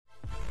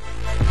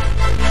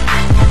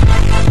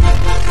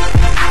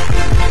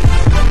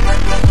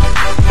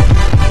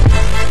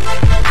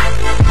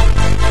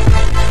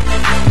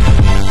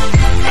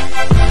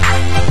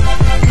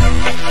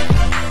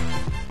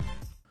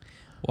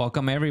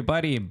Welcome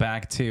everybody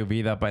back to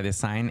Vida by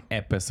Design,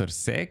 episode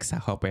 6. I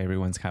hope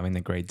everyone's having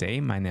a great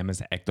day. My name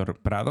is Hector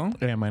Prado.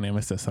 And my name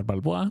is Cesar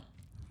Balboa.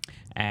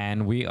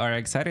 And we are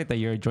excited that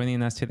you're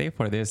joining us today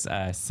for this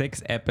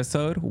sixth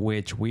episode,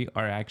 which we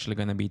are actually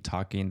going to be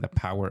talking the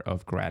power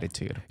of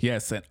gratitude.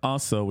 Yes, and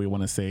also we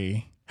want to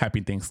say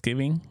happy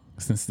Thanksgiving,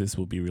 since this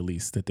will be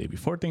released the day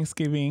before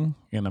Thanksgiving.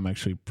 And I'm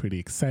actually pretty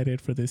excited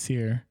for this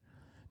year,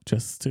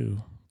 just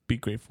to be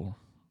grateful,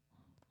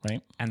 right?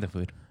 And the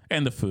food.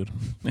 And the food.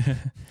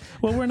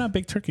 Well, we're not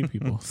big turkey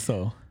people,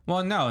 so.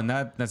 Well, no,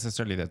 not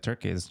necessarily the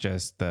turkey. It's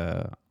just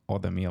all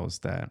the meals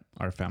that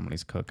our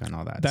families cook and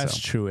all that. That's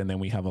true. And then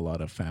we have a lot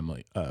of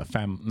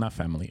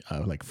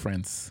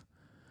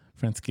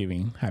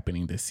Friendsgiving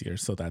happening this year.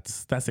 So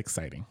that's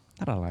exciting.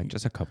 Not a lot,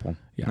 just a couple.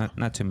 Yeah.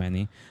 Not too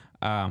many.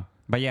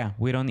 But yeah,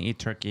 we don't eat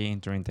turkey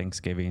during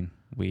Thanksgiving.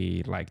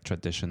 We like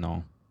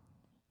traditional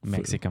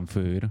Mexican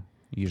food.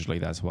 Usually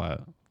that's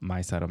what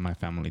my side of my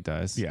family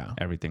does. Yeah.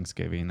 Every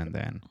Thanksgiving. And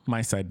then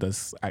My side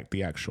does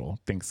the actual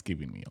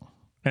Thanksgiving meal.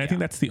 And I think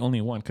that's the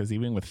only one, because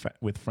even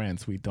with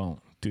friends, we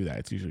don't do that.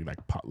 It's usually like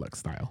potluck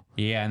style.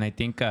 yeah, and I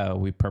think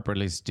we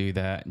purposely do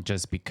that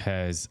just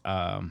because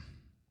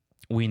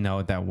we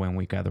know that when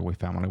we gather with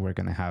family, we're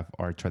going to have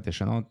our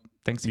traditional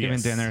Thanksgiving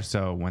Yes. dinner.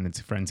 So when it's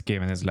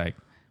Friendsgiving, it's like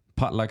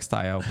potluck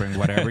style, bring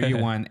whatever you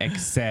want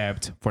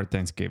except for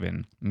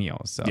Thanksgiving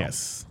meals. So,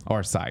 Yes.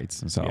 or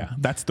sides. So Yeah,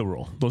 that's the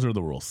rule. Those are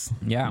the rules.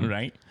 Yeah.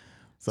 Right?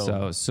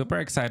 So super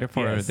excited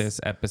for Yes. this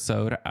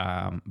episode.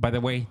 By the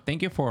way,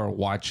 thank you for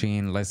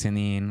watching,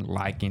 listening,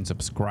 liking,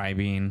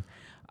 subscribing.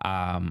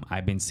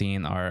 I've been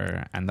seeing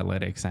our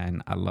analytics,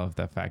 and I love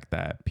the fact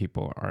that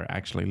people are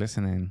actually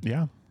listening.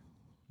 Yeah.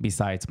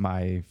 Besides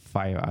my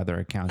 5 other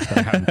accounts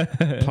that I'm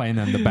playing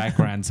in the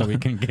background so we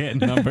can get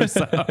numbers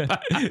up. So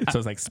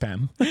it's like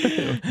spam.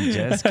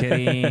 Just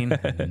kidding.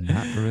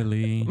 Not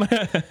really.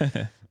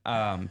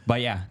 But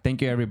yeah,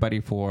 thank you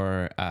everybody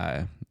for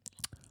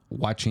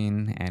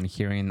watching and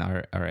hearing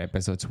our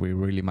episodes. We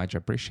really much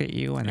appreciate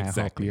you, and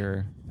Exactly. I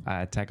hope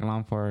you're tagging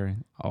along for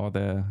all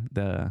the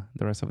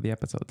rest of the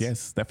episodes.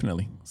 Yes,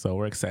 definitely. So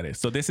we're excited.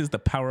 So this is the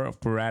power of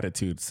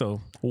gratitude.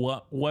 So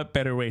what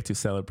better way to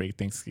celebrate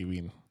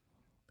Thanksgiving,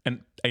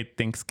 and a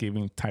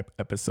Thanksgiving type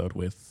episode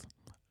with,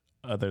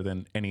 other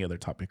than any other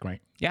topic,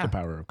 right? Yeah. The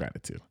power of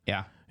gratitude.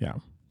 Yeah. Yeah.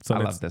 So I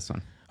let's- love this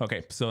one.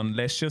 Okay, so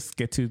let's just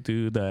get to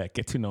do the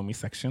get to know me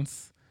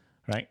sections,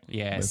 right?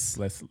 Yes.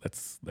 Let's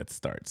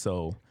start.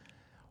 So,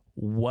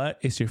 what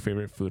is your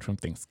favorite food from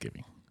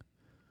Thanksgiving?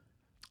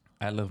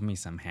 I love me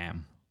some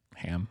ham.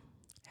 Ham.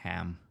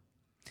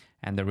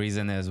 And the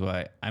reason is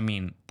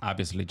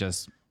obviously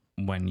just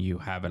when you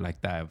have it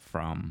like that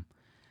from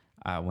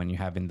when you're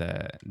having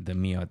the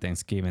meal at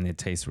Thanksgiving, it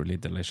tastes really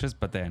delicious.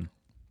 But then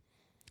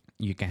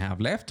you can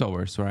have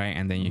leftovers, right?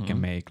 And then you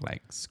can make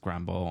like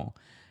scrambled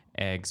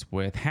eggs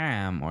with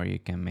ham, or you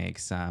can make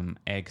some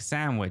egg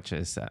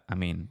sandwiches.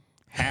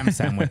 Ham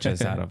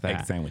sandwiches out of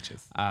that. Egg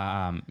sandwiches.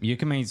 You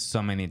can make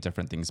so many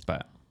different things,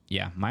 but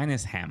yeah, mine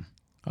is ham.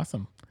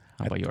 Awesome.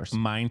 How about yours?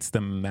 Mine's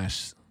the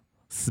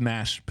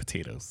smashed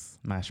potatoes.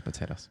 Mashed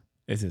potatoes.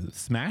 Is it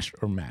smash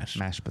or mash?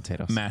 Mashed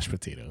potatoes. Mashed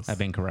potatoes. I've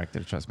been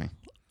corrected, trust me.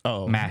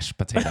 Oh, Mashed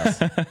potatoes.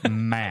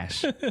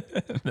 Mash.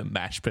 the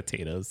mashed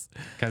potatoes.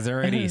 Because they're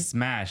already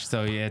smashed.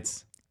 So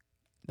that's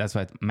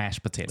why it's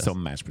mashed potatoes. So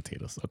mashed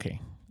potatoes. Okay.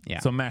 Yeah.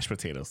 So mashed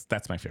potatoes.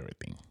 That's my favorite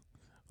thing,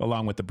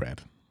 along with the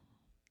bread.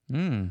 So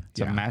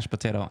yeah. mashed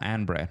potato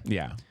and bread.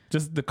 Yeah.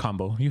 Just the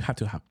combo. You have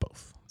to have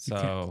both.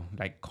 So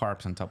like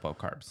carbs on top of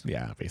carbs.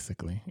 Yeah,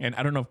 basically. And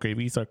I don't know if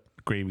gravies are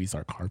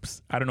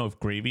carbs. I don't know if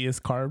gravy is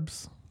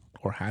carbs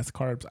or has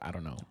carbs. I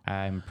don't know.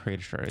 I'm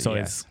pretty sure. So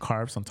yes. it's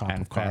carbs on top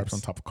And of carbs fats. on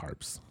top of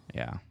carbs.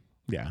 Yeah.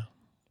 Yeah.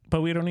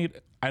 But we don't need,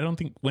 I don't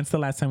think, when's the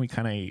last time we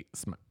kind of ate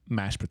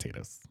mashed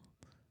potatoes?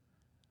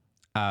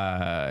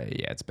 Yeah,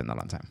 it's been a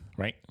long time.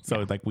 Right?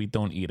 So like we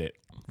don't eat it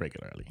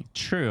regularly.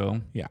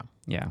 True. Yeah.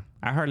 Yeah.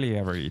 I hardly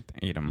ever eat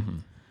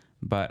them.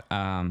 But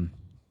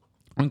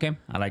okay,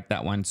 I like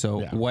that one.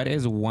 So Yeah. what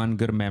is one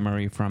good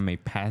memory from a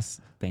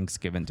past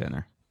Thanksgiving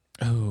dinner?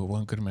 Oh,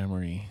 one good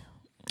memory.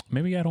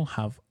 Maybe I don't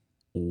have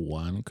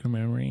one good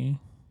memory.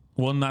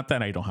 Well, not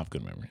that I don't have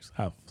good memories.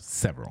 I have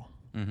several.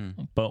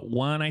 But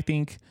one, I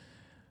think,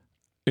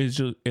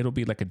 it'll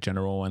be like a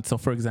general one. So,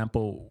 for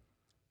example,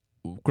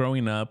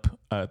 growing up,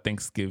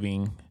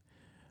 Thanksgiving,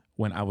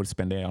 when I would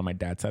spend it on my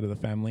dad's side of the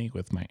family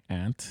with my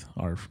aunt,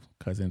 our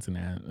cousins and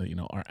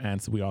our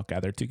aunts, we all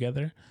gathered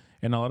together.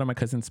 And a lot of my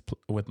cousins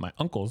with my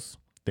uncles,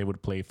 they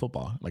would play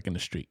football like in the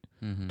street.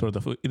 Throw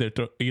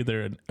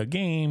either a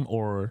game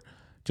or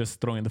just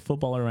throwing the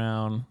football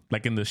around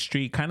like in the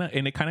street,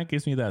 and it kind of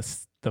gives me the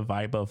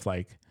vibe of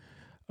like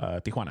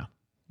Tijuana,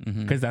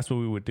 because that's what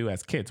we would do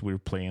as kids. We were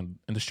playing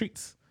in the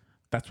streets.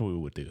 That's what we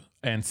would do.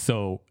 And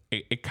so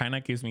it kind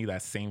of gives me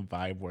that same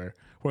vibe where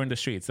we're in the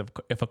streets.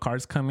 If a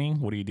car's coming,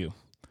 what do?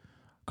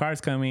 Car's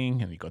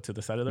coming, and you go to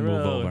the side of the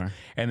Move road, over.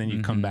 and then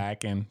you come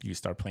back and you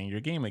start playing your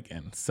game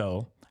again.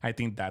 So I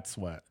think that's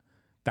why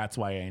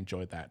I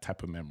enjoy that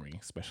type of memory,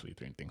 especially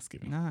during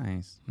Thanksgiving.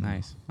 Nice.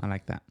 I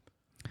like that.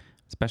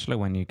 especially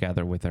when you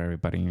gather with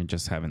everybody and you're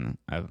just having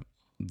a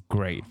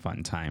great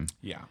fun time.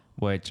 Yeah.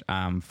 Which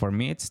for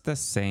me, it's the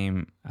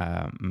same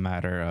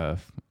matter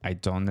of I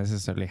don't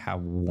necessarily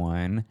have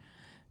one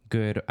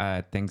good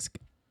things.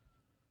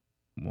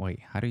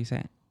 Wait, how do you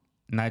say it?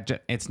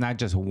 It's not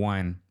just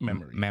one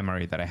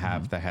memory that I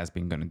have that has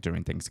been good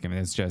during Thanksgiving.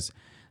 It's just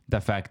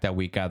the fact that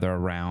we gather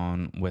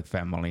around with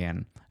family.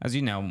 And as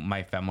you know,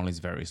 my family is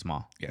very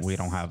small. Yes. We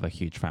don't have a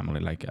huge family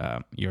like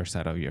your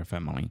side of your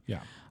family.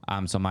 Yeah.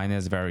 So mine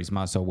is very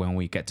small. So when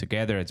we get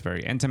together, it's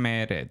very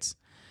intimate.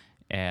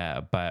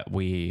 But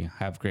we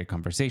have great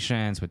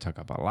conversations. We talk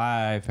about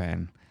life,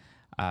 and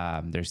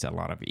there's a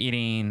lot of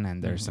eating,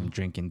 and there's some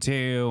drinking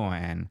too,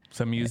 and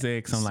some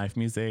music, some live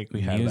music.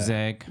 We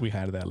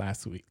had that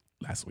last week.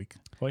 Last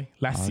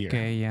year.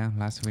 Okay, yeah,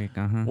 last week.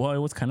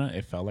 Well,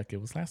 it felt like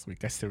it was last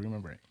week. I still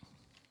remember it.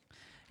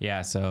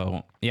 Yeah.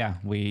 So yeah,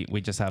 we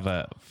just have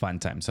a fun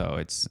time. So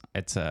it's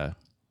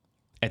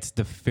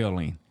the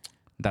feeling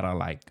that I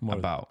like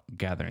about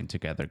gathering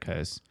together,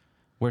 because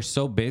we're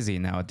so busy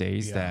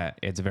nowadays that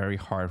it's very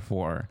hard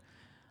for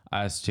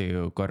us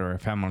to go to our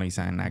families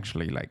and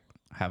actually like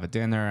have a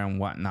dinner and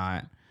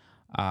whatnot.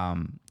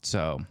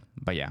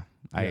 But yeah,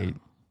 I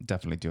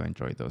definitely do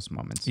enjoy those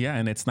moments. Yeah,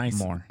 and it's nice.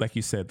 More. Like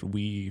you said,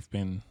 we've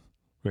been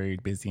very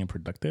busy and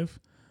productive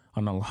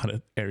on a lot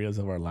of areas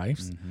of our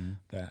lives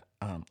that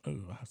I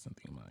have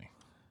something in mind.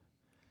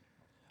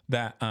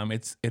 That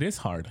it is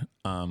hard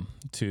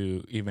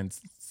to even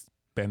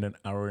spend an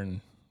hour and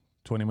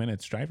 20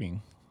 minutes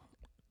driving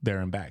there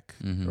and back,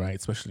 right?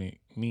 Especially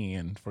me,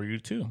 and for you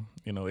too.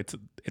 You know, it's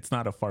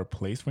not a far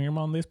place when your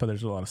mom lives, but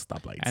there's a lot of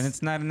stoplights. And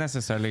it's not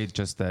necessarily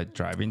just the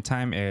driving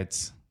time.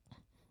 It's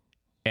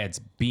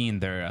being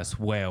there as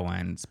well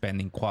and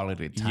spending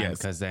quality time.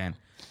 Because then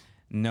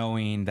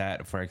knowing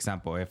that, for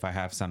example, if I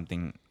have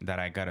something that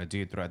I gotta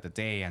do throughout the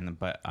day,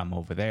 but I'm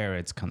over there,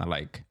 it's kind of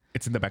like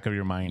it's in the back of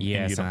your mind.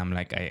 Yes, and I'm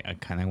like, I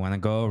kind of want to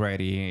go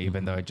already,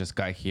 even though I just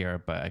got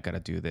here, but I gotta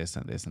do this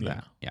and this and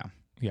that.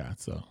 Yeah.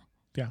 So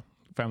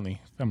family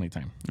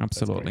time.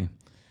 Absolutely.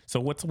 So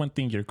what's one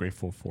thing you're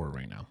grateful for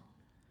right now?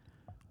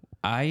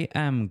 I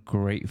am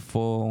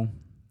grateful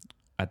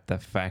at the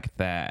fact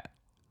that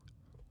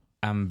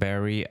I'm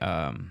very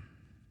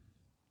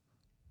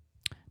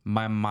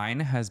my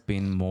mind has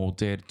been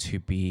molded to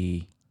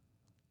be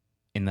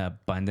in the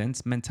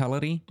abundance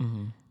mentality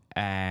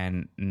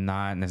and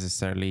not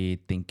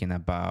necessarily thinking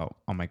about,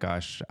 oh my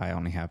gosh, I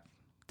only have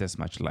this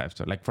much left.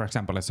 So like, for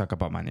example, let's talk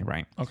about money,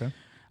 right? Okay.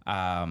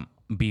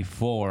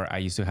 Before I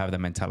used to have the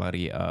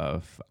mentality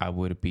of I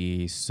would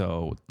be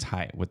so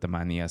tight with the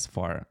money as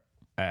far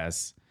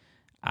as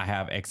I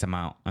have X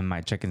amount on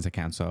my checkings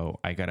account. So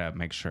I got to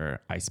make sure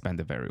I spend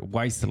it very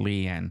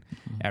wisely and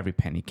every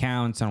penny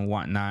counts and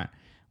whatnot,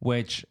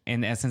 which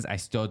in essence, I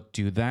still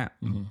do that,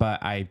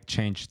 but I've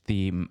changed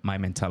my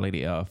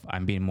mentality of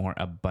I'm being more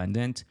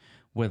abundant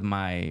with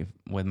my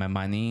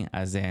money,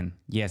 as in,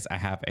 yes, I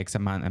have X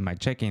amount in my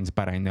checkings,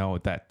 but I know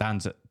that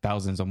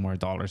thousands of more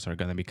dollars are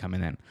going to be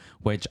coming in,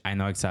 which I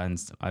know it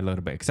sounds a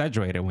little bit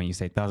exaggerated when you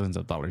say thousands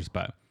of dollars,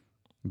 but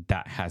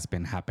that has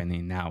been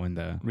happening now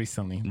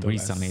recently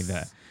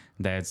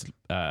that's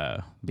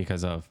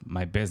because of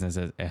my business,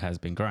 it has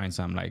been growing.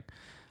 So I'm like,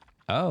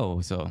 oh,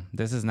 so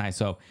this is nice.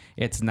 So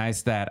it's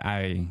nice that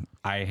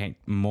I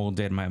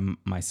molded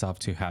myself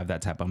to have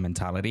that type of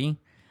mentality.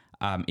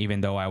 Even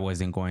though I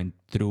wasn't going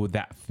through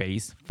that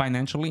phase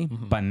financially,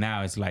 but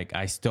now it's like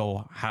I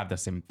still have the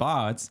same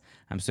thoughts.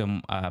 I'm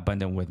still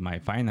abundant with my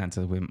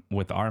finances,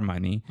 with our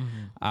money.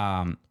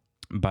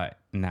 But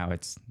now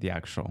it's the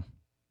actual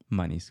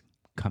money's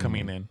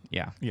coming in.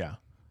 Yeah.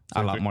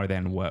 So a lot more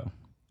than what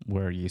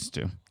we're used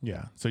to.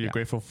 Yeah. So you're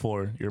grateful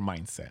for your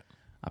mindset.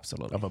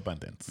 Absolutely. Of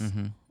abundance.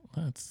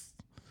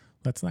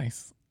 That's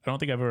nice. I don't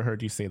think I've ever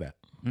heard you say that.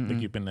 I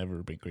think you've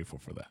never been grateful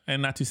for that.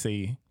 And not to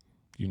say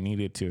you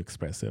needed to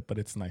express it, but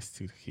it's nice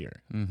to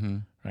hear,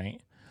 right?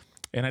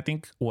 And I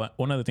think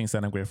one of the things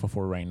that I'm grateful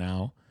for right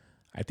now,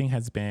 I think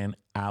has been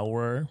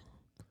our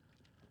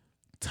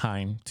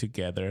time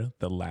together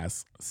the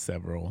last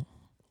several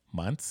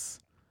months,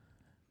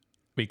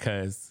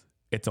 because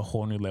it's a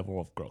whole new level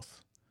of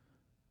growth.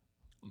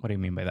 What do you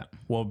mean by that?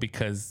 Well,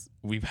 because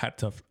we've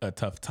had a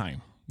tough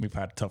time. We've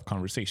had tough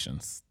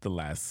conversations the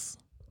last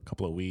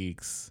couple of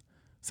weeks,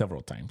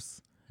 several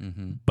times.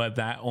 But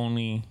that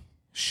only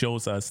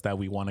shows us that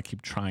we want to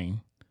keep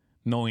trying,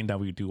 knowing that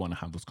we do want to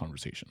have those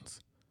conversations.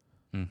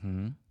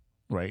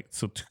 Right?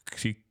 So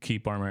to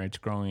keep our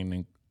marriage growing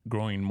and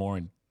growing more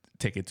and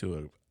take it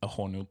to a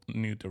whole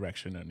new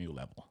direction, a new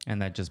level. And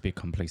not just be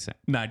complacent.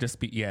 Not just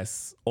be,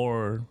 yes.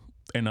 Or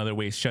in other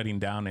ways, shutting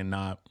down and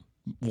not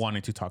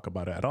wanting to talk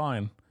about it at all.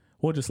 And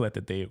we'll just let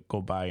the day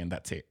go by and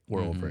that's it.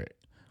 We're over it.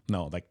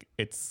 No, like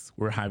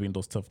we're having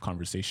those tough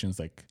conversations.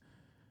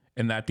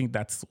 And I think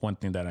that's one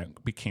thing that I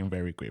became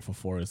very grateful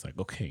for, is like,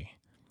 okay,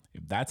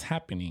 if that's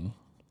happening,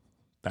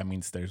 that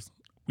means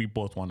we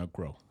both want to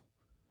grow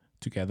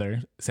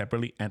together,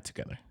 separately and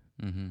together.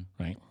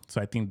 Right.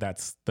 So I think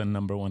that's the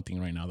number one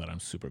thing right now that I'm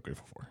super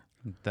grateful for.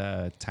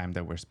 The time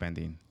that we're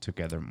spending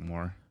together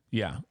more.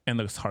 Yeah. And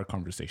those hard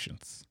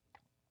conversations.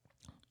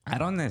 I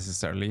don't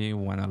necessarily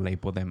want to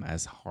label them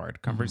as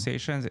hard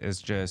conversations.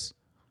 It's just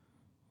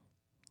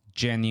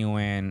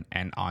genuine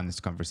and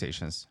honest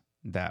conversations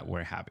that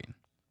we're having.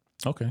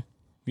 Okay.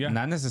 Yeah.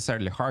 Not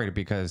necessarily hard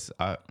because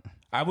I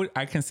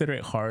consider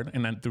it hard.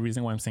 And the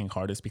reason why I'm saying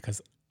hard is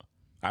because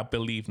I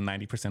believe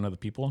 90% of the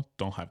people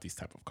don't have these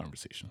type of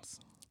conversations.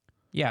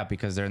 yeah,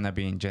 because they're not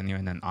being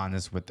genuine and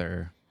honest with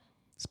their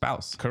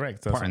spouse.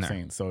 Correct. That's partner. what I'm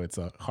saying. So it's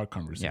a hard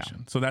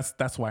conversation. So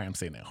that's why I'm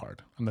saying it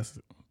hard. Unless,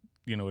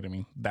 you know what I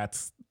mean?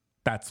 That's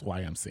why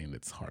I'm saying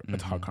it's hard.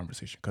 It's a hard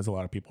conversation because a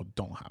lot of people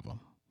don't have them.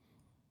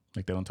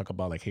 Like they don't talk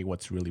about like, hey,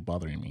 what's really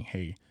bothering me?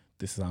 Hey,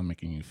 this is how I'm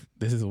making you.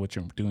 This is what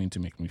you're doing to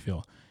make me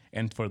feel.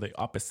 And for the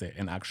opposite,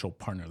 an actual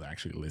partner that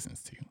actually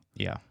listens to you.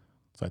 Yeah.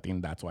 So I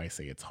think that's why I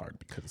say it's hard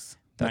because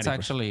That's 90%.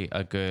 actually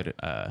a good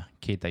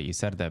key that you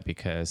said that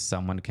because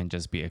someone can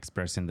just be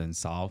expressing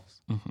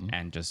themselves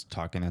and just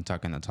talking and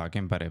talking and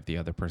talking. But if the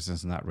other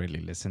person's not really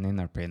listening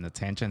or paying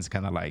attention, it's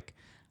kind of like,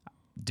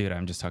 dude,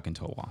 I'm just talking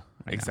to a wall.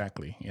 Right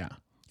Exactly. Yeah. now.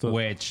 So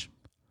Which,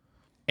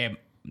 in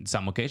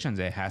some occasions,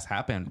 it has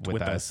happened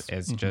with us.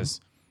 It's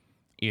just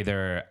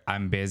either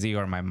I'm busy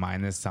or my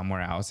mind is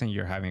somewhere else and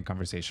you're having a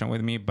conversation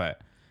with me,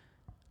 but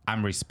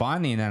I'm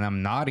responding and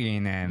I'm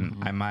nodding and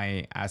I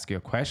might ask you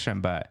a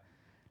question, but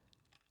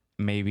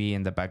maybe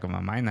in the back of my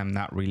mind, I'm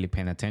not really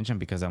paying attention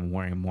because I'm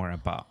worrying more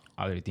about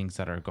other things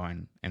that are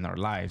going in our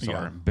lives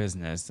or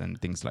business and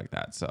things like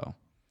that. So,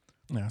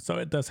 yeah, so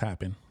it does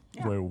happen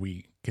where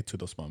we get to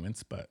those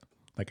moments. But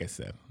like I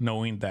said,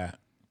 knowing that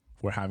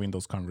we're having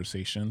those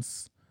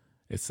conversations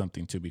is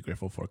something to be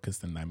grateful for because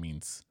then that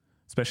means,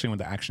 especially when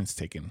the action's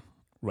taken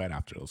right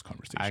after those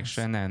conversations.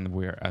 action, and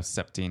we're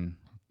accepting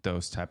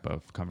those type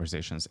of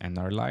conversations in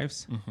our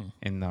lives,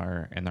 in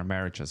our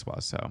marriage as well.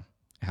 So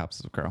it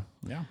helps us grow.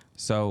 Yeah.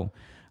 So,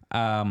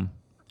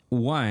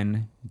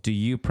 one, do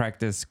you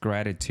practice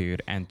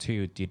gratitude? And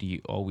two, did you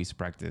always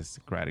practice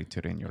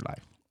gratitude in your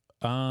life?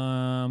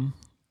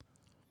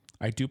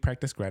 I do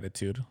practice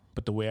gratitude,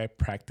 but the way I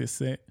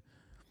practice it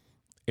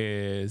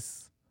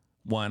is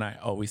one, I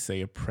always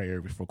say a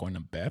prayer before going to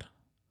bed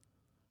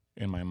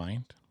in my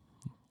mind.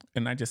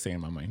 And I just say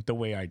in my mind, the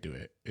way I do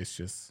it is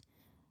just,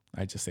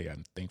 I just say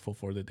I'm thankful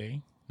for the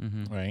day,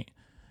 right?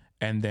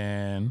 And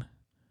then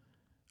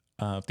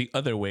the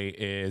other way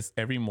is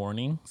every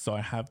morning. So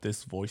I have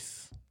this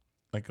voice,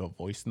 like a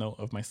voice note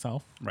of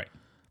myself. Right.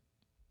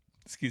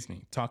 Excuse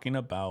me, talking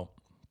about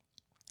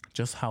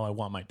just how I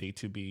want my day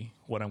to be,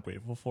 what I'm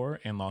grateful for,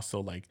 and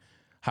also like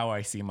how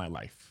I see my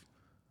life.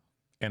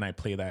 And I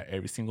play that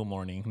every single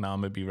morning. Now,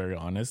 I'm going to be very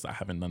honest. I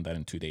haven't done that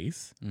in 2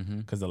 days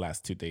because the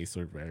last 2 days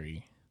were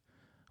very,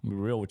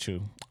 I'm real with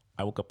you.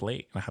 I woke up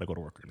late and I had to go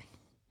to work early.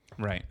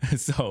 Right.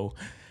 So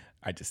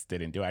I just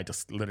didn't do it. I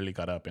just literally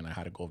got up and I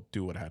had to go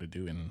do what I had to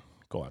do and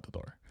go out the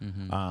door.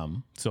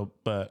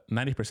 But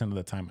 90% of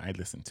the time I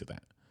listen to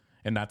that.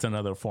 And that's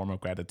another form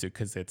of gratitude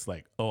because it's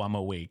like, oh, I'm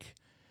awake.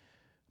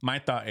 My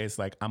thought is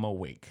like, I'm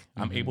awake.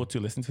 I'm able to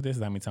listen to this.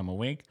 That means I'm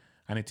awake.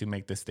 I need to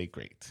make this day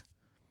great.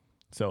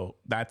 So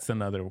that's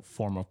another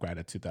form of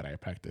gratitude that I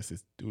practice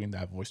is doing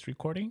that voice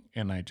recording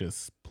and I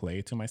just play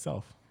it to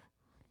myself.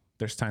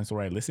 There's times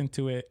where I listen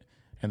to it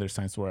and there's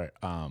times where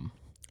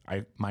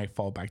I might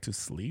fall back to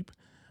sleep,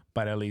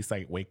 but at least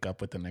I wake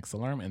up with the next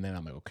alarm and then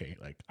I'm like, okay,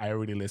 like I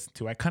already listened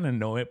to it. I kind of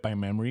know it by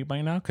memory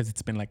by now because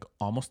it's been like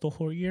almost a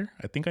whole year.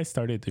 I think I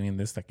started doing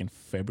this like in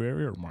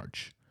February or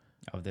March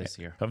Of this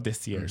year.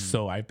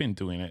 So I've been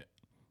doing it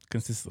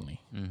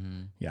consistently.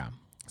 Yeah.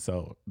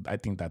 So I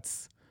think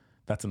that's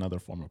another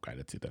form of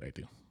gratitude that I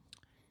do.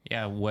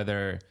 Yeah.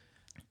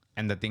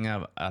 And the thing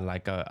I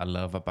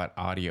love about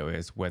audio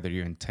is whether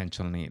you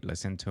intentionally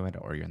listen to it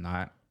or you're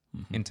not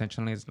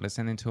intentionally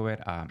listening to it,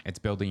 it's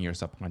building your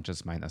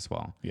subconscious mind as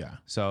well. Yeah.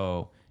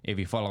 So if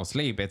you fall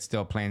asleep, it's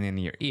still playing in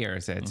your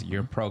ears. It's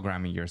you're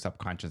programming your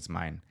subconscious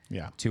mind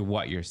to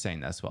what you're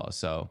saying as well.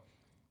 So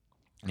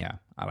yeah,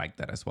 I like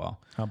that as well.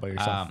 How about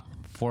yourself?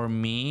 For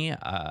me,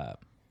 I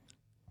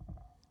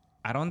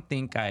don't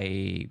think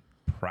I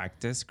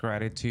practiced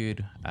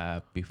gratitude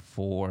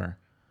before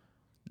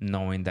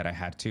knowing that I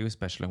had to,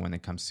 especially when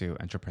it comes to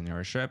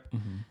entrepreneurship.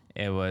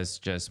 It was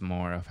just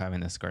more of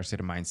having a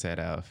scarcity mindset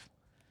of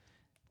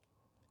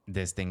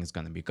this thing is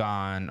going to be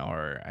gone,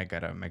 or I got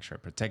to make sure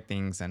I protect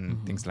things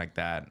and things like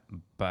that.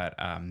 But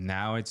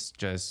now it's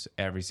just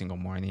every single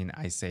morning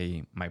I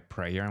say my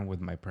prayer, and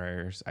with my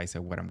prayers, I say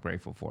what I'm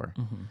grateful for.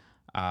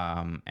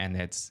 And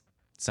it's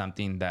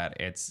something that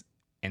it's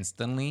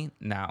instantly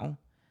now.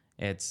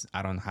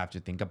 I don't have to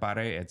think about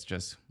it. It's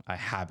just a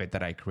habit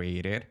that I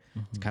created.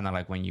 It's kind of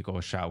like when you go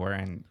shower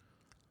and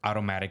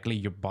automatically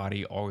your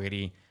body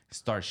already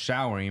starts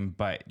showering,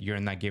 but you're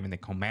not giving the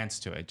commands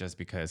to it just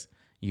because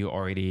you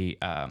already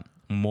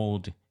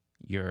mold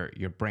your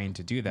brain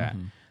to do that.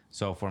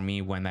 So for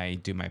me, when I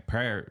do my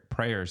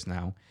prayers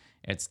now,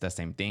 it's the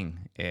same thing.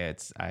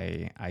 It's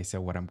I say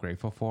what I'm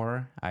grateful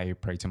for. I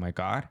pray to my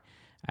God,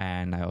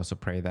 and I also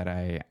pray that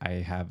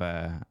I have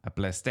a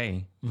blessed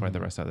day for the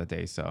rest of the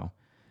day. So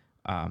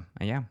And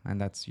yeah, and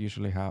that's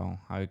usually how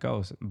it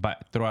goes.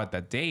 But throughout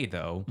the day,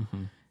 though,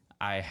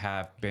 I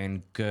have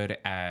been good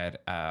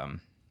at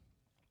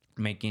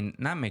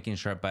not making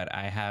sure, but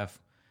I have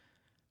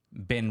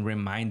been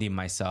reminding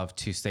myself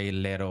to say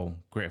little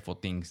grateful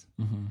things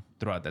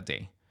throughout the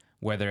day.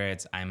 Whether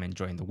it's I'm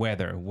enjoying the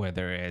weather,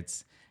 whether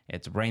it's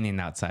raining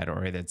outside,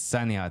 or it's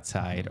sunny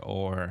outside,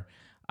 or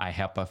I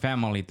help a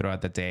family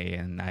throughout the day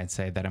and I'd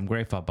say that I'm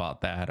grateful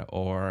about that,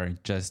 or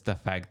just the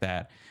fact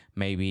that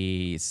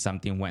maybe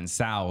something went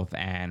south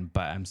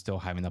but I'm still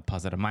having a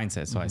positive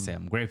mindset. So I say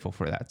I'm grateful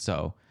for that.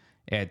 So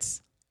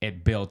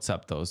it builds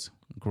up those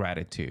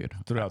gratitude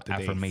Throughout the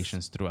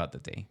affirmations throughout the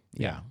day.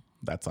 Yeah,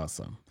 that's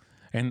awesome.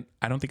 And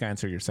I don't think I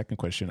answered your second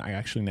question. I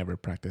actually never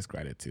practiced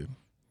gratitude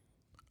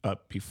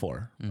up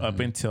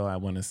until I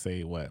want to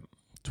say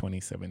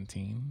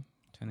 2017,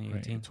 2018.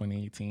 right?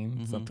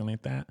 2018, something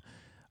like that.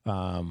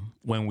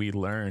 When we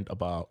learned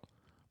about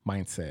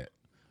mindset,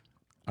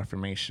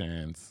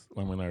 affirmations,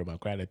 when we learned about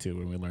gratitude,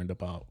 when we learned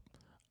about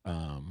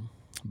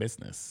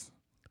business,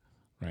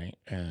 right?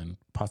 And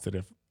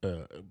positive,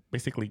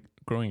 basically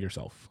growing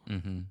yourself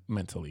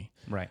mentally.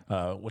 Right.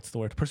 What's the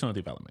word? Personal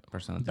development.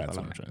 That's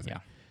what I'm trying to say. Yeah.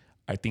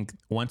 I think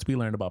once we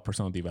learned about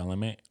personal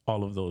development,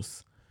 all of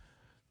those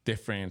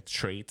different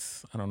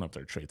traits, I don't know if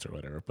they're traits or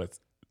whatever, but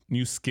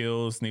new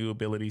skills, new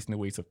abilities, new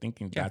ways of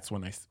thinking, that's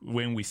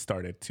when we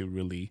started to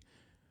really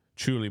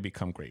truly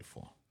become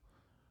grateful,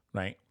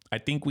 right? I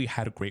think we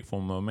had grateful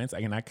moments.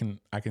 I can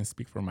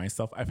speak for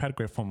myself. I've had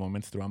grateful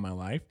moments throughout my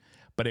life,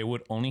 but it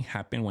would only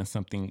happen when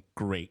something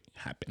great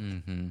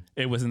happened.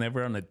 It was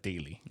never on a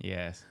daily.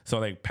 Yes. So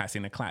like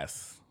passing a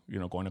class,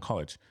 going to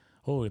college.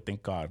 Oh,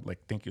 thank God.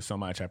 Like, thank you so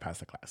much. I passed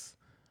the class.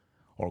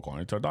 Or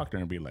going to a doctor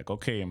and be like,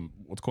 okay,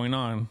 what's going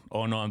on?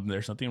 Oh, no,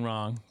 there's nothing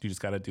wrong. You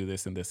just got to do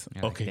this and this.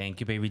 You're okay. Thank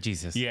you, baby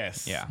Jesus.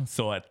 Yes. Yeah.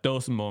 So at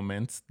those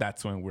moments,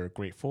 that's when we're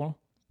grateful.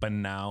 But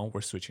now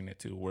we're switching it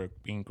to we're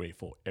being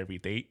grateful every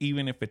day.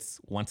 Even if it's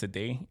once a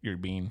day, you're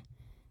being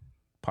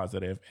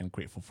positive and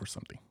grateful for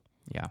something.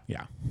 Yeah.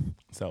 Yeah.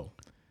 So,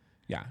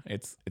 yeah,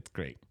 it's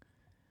great.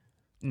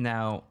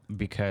 Now,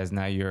 because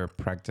now you're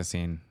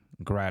practicing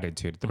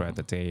gratitude throughout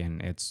the day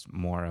and it's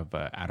more of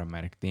an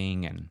automatic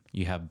thing and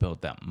you have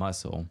built that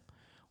muscle,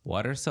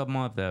 what are some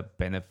of the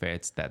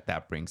benefits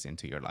that brings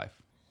into your life?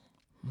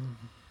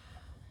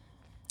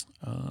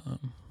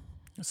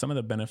 Some of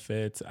the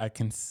benefits I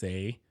can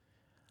say,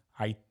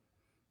 I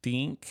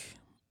think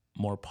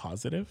more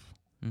positive.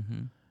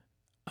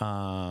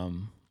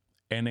 And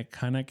it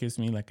kind of gives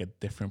me like a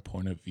different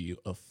point of view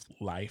of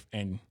life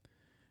and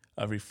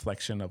a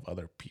reflection of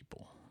other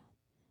people.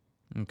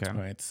 Okay.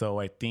 Right. So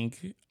I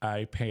think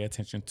I pay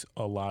attention to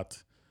a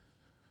lot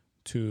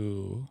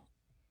to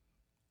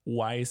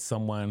why is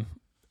someone,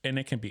 and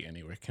it can be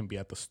anywhere. It can be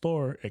at the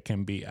store. It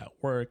can be at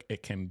work.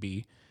 It can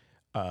be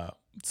a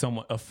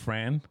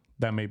friend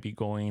that may be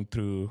going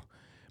through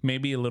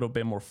maybe a little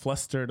bit more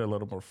flustered, a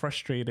little more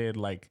frustrated.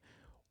 Like,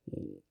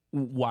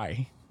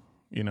 why?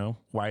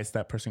 Why is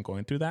that person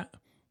going through that?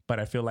 But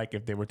I feel like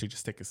if they were to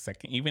just take a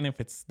second, even if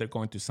they're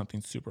going through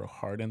something super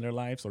hard in their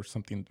lives or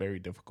something very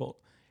difficult,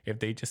 if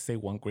they just say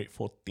one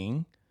grateful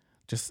thing,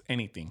 just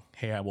anything,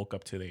 hey, I woke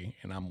up today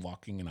and I'm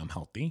walking and I'm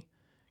healthy,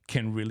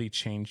 can really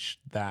change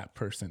that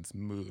person's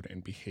mood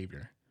and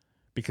behavior.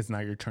 Because now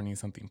you're turning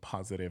something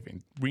positive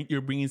and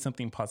you're bringing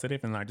something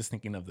positive and not just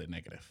thinking of the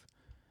negative.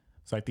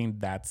 So I think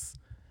that's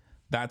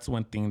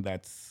one thing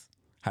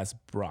has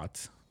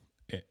brought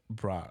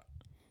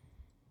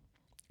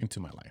into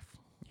my life.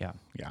 Yeah.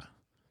 Yeah.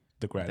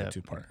 The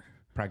gratitude part.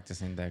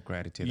 Practicing that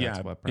gratitude.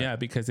 Yeah,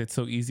 because it's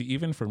so easy.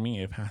 Even for me,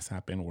 it has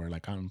happened where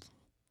like I'm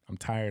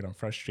tired, I'm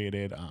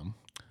frustrated,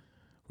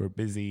 we're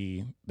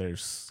busy,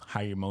 there's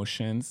high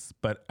emotions.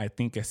 But I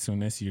think as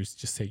soon as you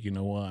just say, you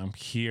know what, I'm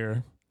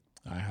here,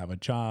 I have a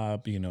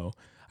job,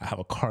 I have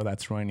a car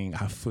that's running, I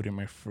have food in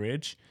my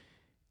fridge.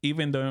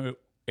 Even though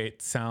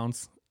it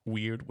sounds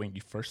weird when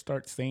you first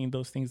start saying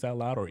those things out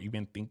loud or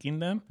even thinking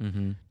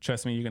them,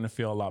 trust me, you're going to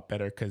feel a lot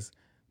better because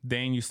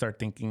then you start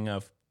thinking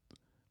of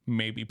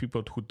maybe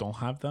people who don't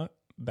have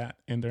that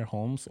in their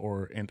homes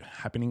or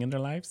happening in their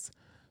lives.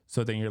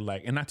 So then you're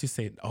like, and not to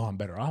say, oh, I'm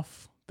better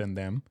off than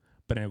them,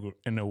 but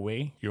in a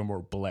way, you're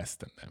more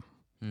blessed than them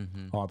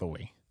all the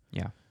way.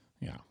 Yeah.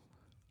 Yeah.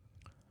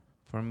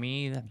 For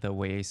me, the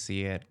way I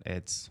see it,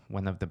 it's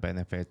one of the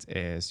benefits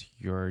is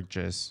you're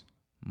just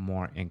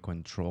more in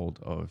control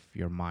of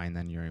your mind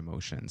and your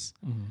emotions.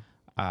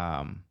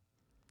 And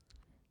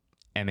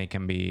it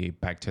can be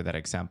back to that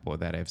example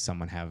that if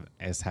someone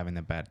is having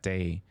a bad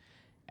day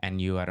and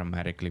you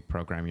automatically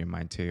program your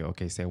mind to,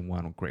 okay, say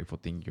one grateful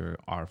thing you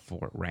are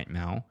for right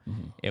now,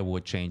 it will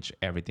change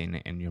everything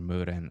in your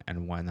mood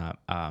and whatnot.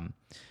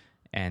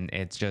 And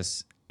it's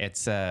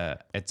a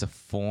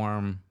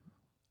form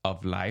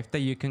of life that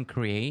you can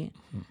create,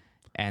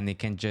 and it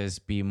can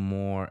just be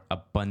more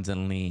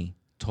abundantly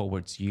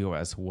towards you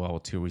as well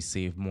to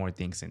receive more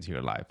things into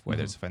your life,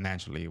 whether it's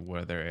financially,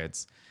 whether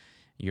it's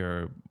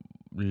you're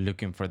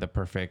looking for the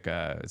perfect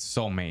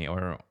soulmate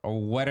or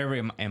whatever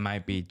it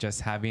might be.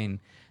 Just having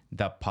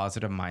the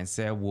positive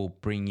mindset will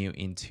bring you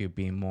into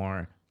being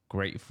more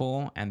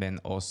grateful, and then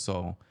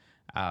also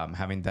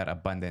having that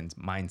abundant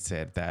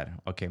mindset that,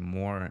 okay,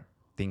 more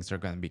things are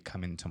going to be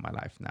coming into my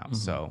life now.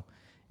 So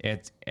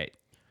it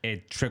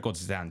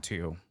trickles down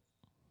to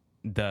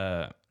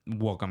the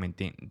welcoming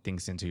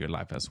things into your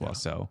life as well.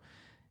 So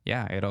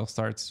yeah, it all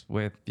starts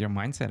with your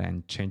mindset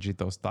and changing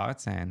those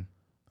thoughts. And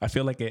I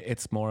feel like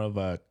it's more of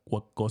a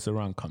what goes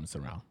around comes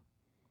around.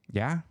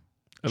 yeah,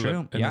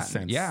 True. In yeah, a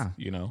sense, yeah,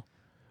 you know,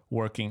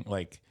 working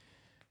like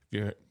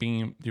you're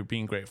being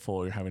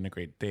grateful, you're having a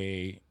great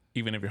day,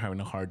 even if you're having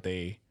a hard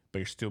day, but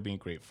you're still being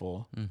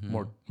grateful.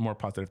 More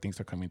positive things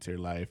are coming to your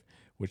life,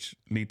 which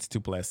leads to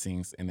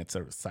blessings, and it's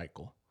a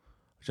cycle.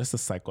 Just a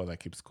cycle that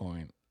keeps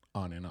going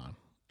on and on.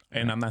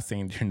 And I'm not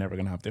saying you're never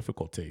gonna have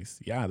difficulties.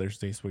 Yeah, there's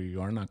days where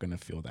you are not gonna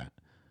feel that,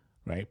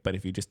 right? But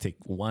if you just take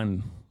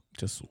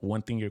just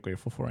one thing you're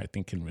grateful for, I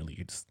think can really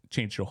just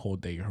change your whole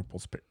day, your whole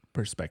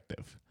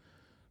perspective.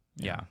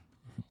 Yeah.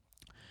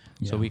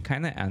 So we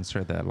kind of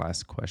answered the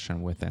last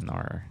question within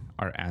our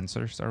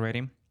answers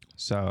already.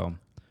 So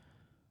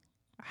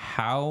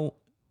how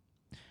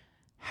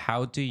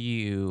do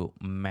you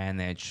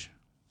manage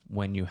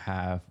when you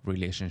have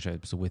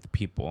relationships with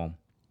people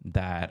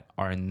that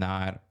are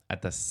not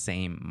at the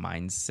same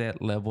mindset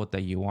level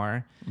that you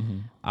are?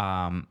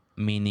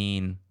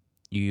 Meaning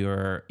you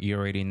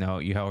already know,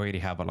 you already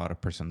have a lot of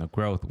personal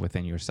growth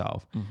within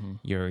yourself.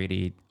 You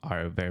already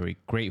are very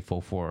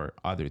grateful for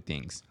other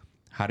things.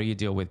 How do you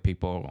deal with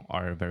people who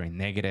are very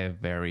negative,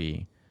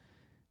 very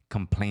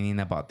complaining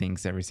about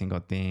things, every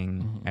single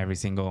thing, every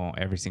single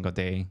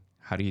day?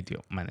 How do you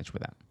manage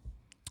with that?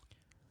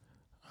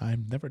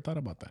 I've never thought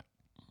about that.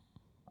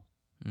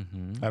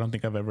 I don't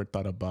think I've ever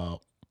thought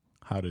about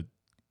how to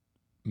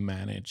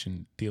manage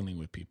and dealing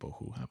with people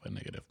who have a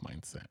negative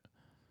mindset.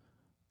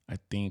 I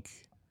think.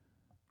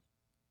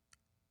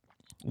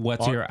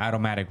 What's your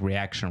automatic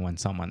reaction when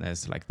someone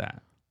is like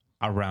that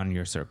around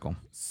your circle?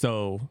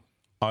 So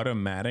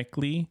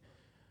automatically,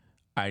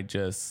 I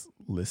just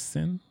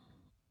listen,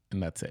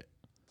 and that's it.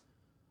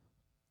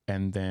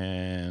 And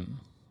then,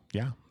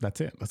 yeah,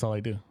 that's it. That's all I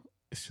do.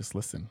 It's just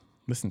listen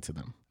to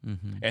them,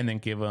 and then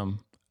give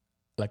them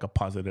like a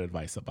positive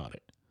advice about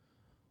it.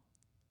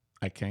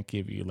 I can't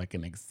give you like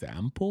an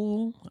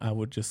example.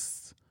 I'll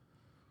just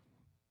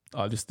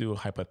do a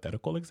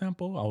hypothetical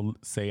example. I'll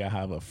say I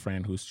have a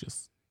friend who's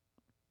just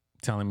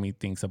telling me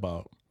things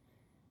about,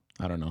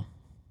 I don't know,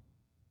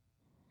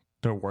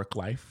 their work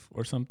life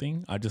or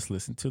something. I just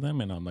listen to them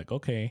and I'm like,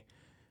 okay.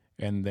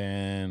 And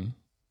then,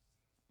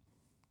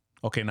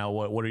 okay, now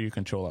what are you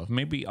control of?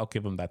 Maybe I'll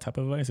give them that type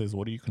of advice is,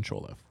 what are you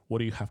control of? What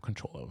do you have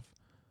control of?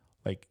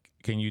 Like,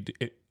 can you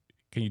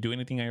do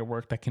anything at your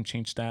work that can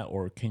change that?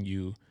 Or can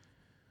you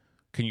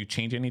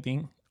change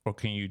anything? Or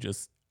can you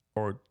just,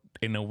 or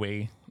in a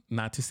way,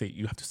 not to say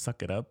you have to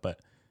suck it up, but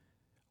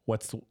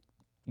what's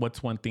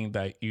one thing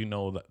that you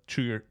know that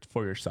true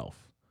for yourself?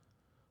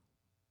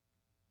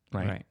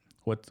 Right.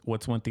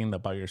 What's one thing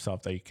about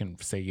yourself that you can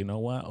say, you know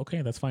what?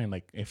 Okay, that's fine.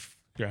 Like if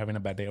you're having a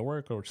bad day at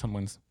work or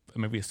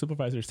maybe a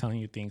supervisor is telling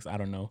you things, I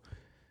don't know.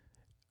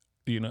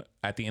 You know,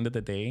 at the end of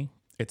the day,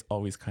 it's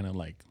always kind of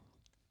like,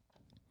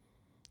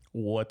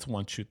 what's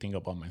one true thing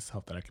about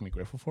myself that I can be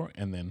grateful for?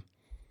 And then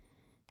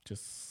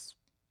just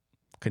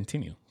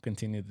continue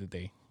the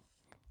day.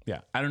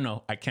 Yeah. I don't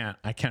know. I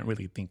can't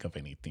really think of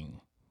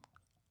anything,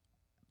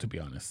 to be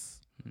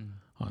honest,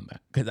 on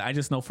that. Because I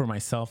just know for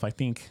myself, I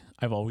think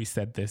I've always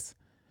said this,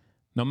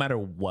 no matter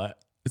what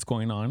is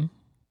going on,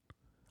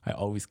 I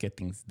always get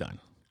things done.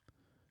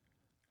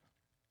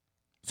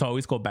 So I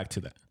always go back to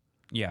that.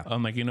 Yeah.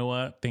 I'm like, you know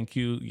what? Thank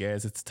you.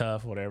 Yes, it's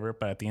tough, whatever.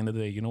 But at the end of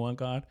the day, you know what,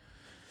 God?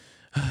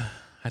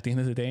 At the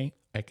end of the day,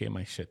 I get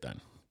my shit done.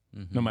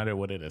 No matter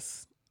what it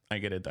is, I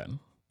get it done.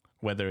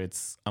 Whether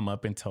it's I'm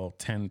up until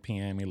 10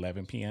 p.m.,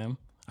 11 p.m.,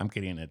 I'm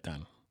getting it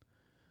done.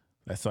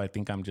 So I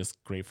think I'm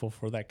just grateful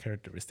for that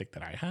characteristic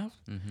that I have.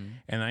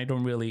 And I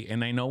don't really,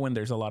 and I know when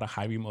there's a lot of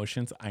high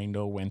emotions, I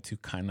know when to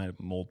kind of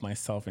mold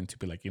myself and to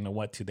be like, you know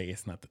what, today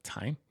is not the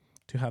time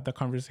to have the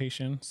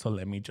conversation. So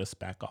let me just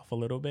back off a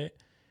little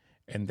bit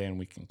and then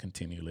we can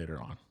continue later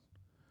on.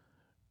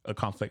 A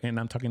conflict. And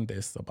I'm talking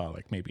this about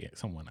like maybe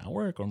someone at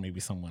work or maybe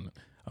someone,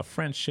 a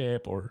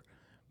friendship or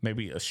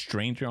maybe a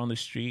stranger on the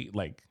street.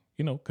 Like,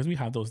 you know, because we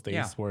have those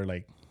days where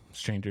like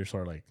strangers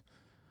are like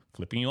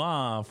flipping you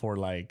off or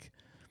like,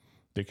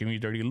 they give me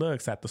dirty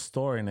looks at the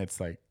store, and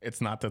it's like,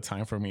 it's not the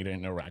time for me to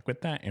interact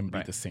with that and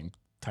be the same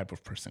type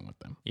of person with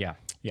them. Yeah.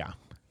 Yeah.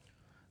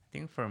 I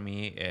think for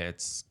me,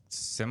 it's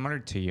similar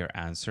to your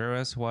answer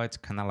as well. It's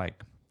kind of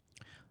like,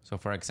 so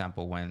for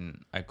example,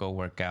 when I go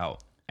work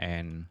out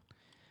and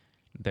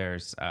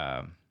there's,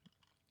 I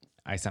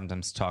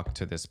sometimes talk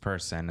to this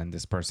person and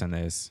this person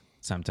is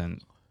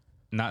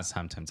not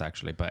sometimes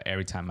actually, but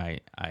every time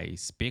I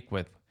speak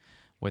with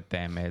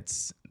them,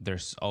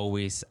 there's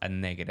always a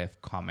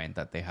negative comment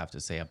that they have to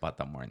say about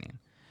the morning,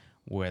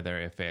 whether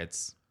if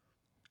it's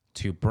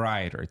too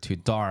bright or too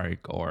dark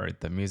or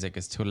the music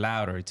is too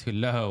loud or too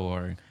low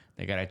or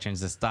they gotta change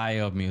the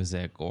style of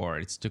music, or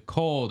it's too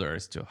cold, or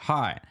it's too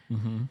hot.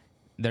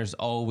 There's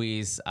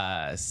always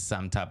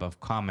some type of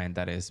comment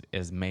that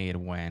is made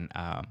when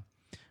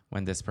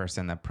this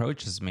person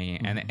approaches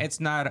me, and it's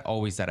not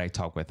always that I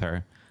talk with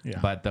her. Yeah.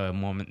 But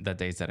the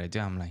days that I do,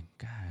 I'm like,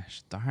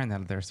 gosh darn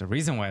it, there's a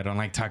reason why I don't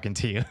like talking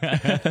to you.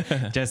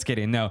 Just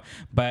kidding. No,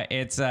 but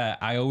it's,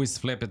 I always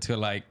flip it to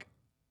like,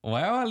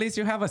 well, at least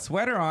you have a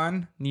sweater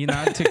on,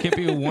 to keep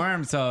you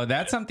warm. So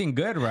that's something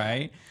good,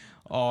 right?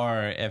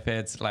 Or if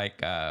it's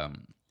like,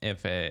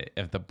 if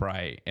the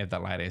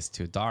light is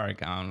too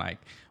dark, I'm like,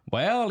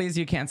 well, at least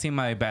you can't see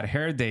my bad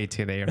hair day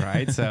today,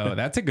 right? So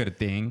that's a good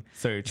thing.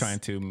 So you're trying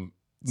to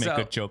make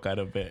a joke out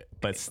of it,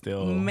 but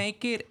still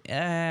make it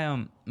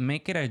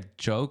a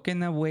joke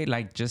in a way,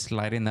 like just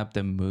lighten up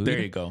the mood. There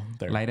you go.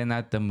 Lighten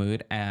up the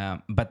mood,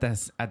 but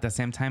that's at the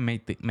same time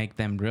make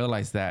them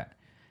realize that,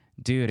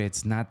 dude,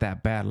 it's not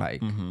that bad.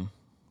 Like,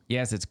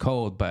 yes, it's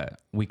cold,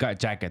 but we got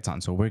jackets on,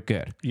 so we're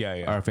good.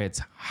 Yeah. Or if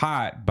it's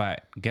hot,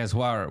 but guess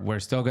what? We're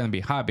still gonna be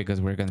hot because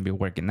we're gonna be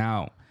working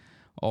out.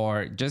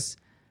 Or just,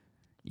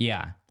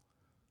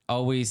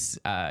 always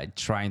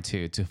trying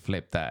to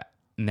flip that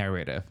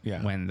narrative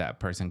when that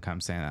person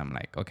comes in. I'm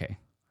like, okay,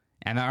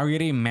 and I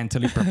already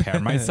mentally prepare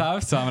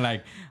myself, so I'm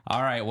like,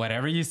 all right,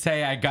 whatever you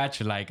say, I got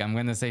you. Like, I'm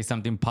gonna say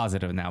something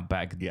positive now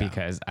back,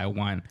 because I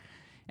want,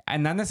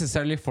 and not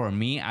necessarily for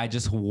me, I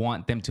just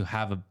want them to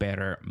have a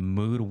better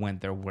mood when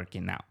they're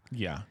working out.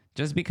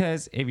 Just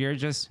because if you're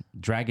just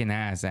dragging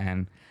ass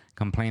and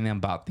complaining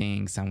about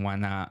things and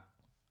whatnot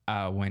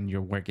when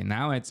you're working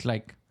out, it's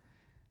like,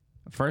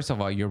 first of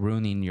all, you're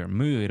ruining your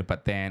mood,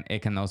 but then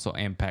it can also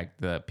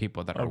impact the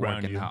people that are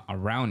working out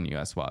around you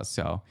as well.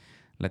 So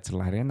let's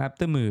lighten up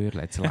the mood.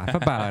 Let's laugh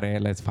about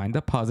it. Let's find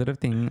the positive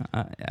thing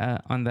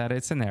on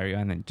that scenario,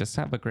 and then just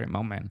have a great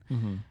moment.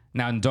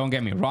 Now, don't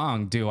get me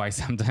wrong. Do I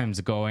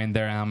sometimes go in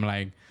there and I'm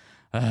like,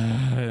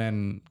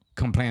 and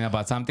complain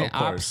about something?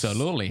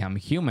 Absolutely. I'm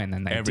human,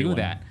 and I do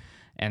that,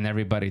 and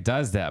everybody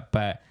does that.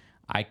 But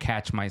I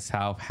catch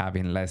myself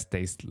having less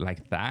days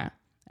like that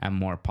and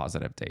more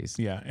positive days.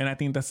 Yeah. And I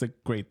think that's a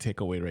great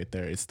takeaway right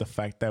there. It's the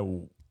fact that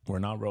we're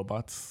not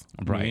robots.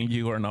 Right. Me and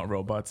you are not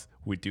robots.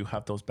 We do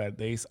have those bad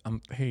days.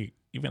 Hey,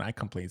 even I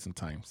complain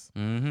sometimes.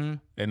 And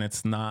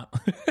it's not,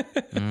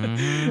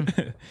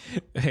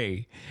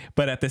 hey,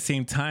 but at the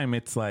same time,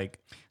 it's like,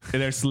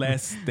 there's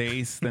less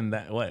days than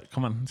that. What?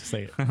 Come on, just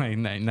say it.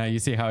 Now you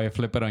see how I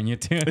flip it on you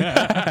too.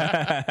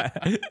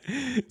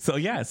 So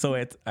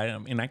it's,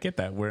 I get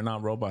that. We're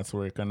not robots.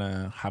 We're going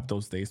to have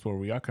those days where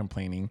we are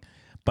complaining.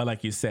 But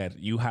like you said,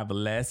 you have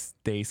less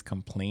days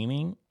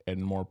complaining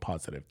and more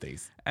positive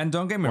days. And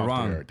don't get me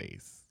wrong,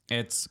 days.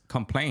 It's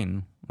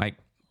complain. Like,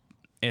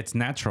 it's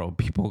natural.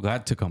 People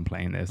got to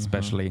complain,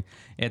 especially.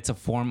 It's a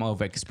form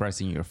of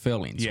expressing your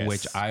feelings,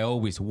 which I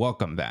always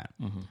welcome that.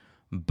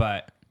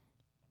 But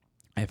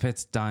if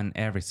it's done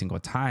every single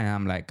time,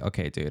 I'm like,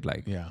 okay, dude,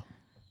 like,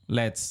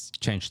 let's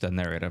change the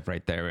narrative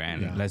right there,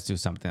 and let's do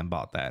something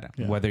about that.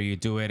 Whether you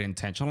do it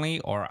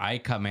intentionally or I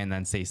come in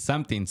and say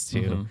something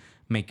to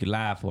make you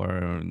laugh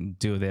or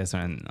do this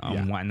and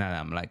whatnot,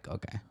 I'm like,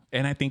 okay.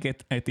 And I think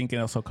it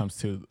also comes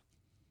to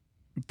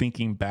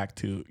thinking back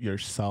to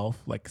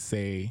yourself, like,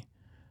 say,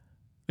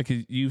 like,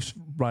 you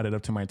brought it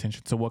up to my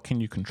attention. So what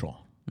can you control?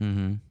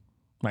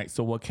 Right.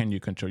 So what can you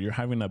control? You're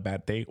having a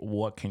bad day.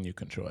 What can you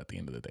control at the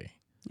end of the day?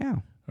 Yeah.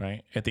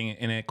 Right. I think,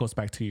 and it goes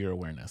back to your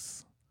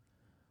awareness.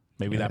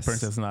 Maybe that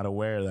person's not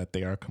aware that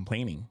they are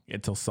complaining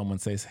until someone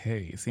says,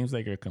 hey, it seems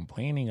like you're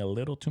complaining a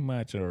little too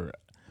much, or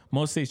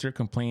most days you're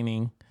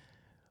complaining.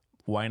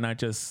 Why not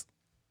just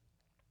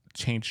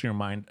change your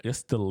mind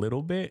just a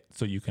little bit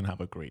so you can have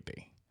a great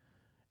day?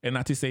 And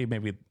not to say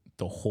maybe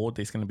the whole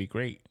day's going to be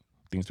great.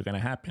 Things are going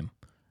to happen.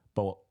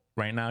 But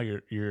right now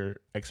you're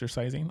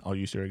exercising. I'll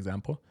use your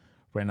example.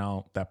 Right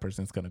now that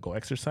person's going to go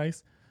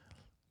exercise.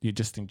 You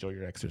just enjoy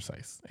your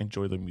exercise.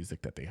 Enjoy the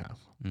music that they have,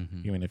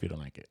 even if you don't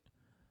like it.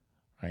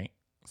 Right?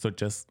 So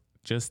just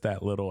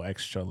that little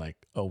extra like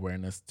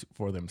awareness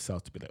for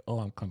themselves to be like, oh,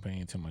 I'm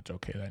complaining too much.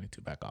 Okay, I need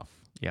to back off.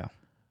 Yeah.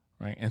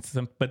 Right. And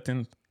but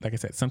then, like I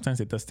said,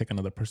 sometimes it does take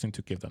another person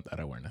to give them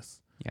that awareness.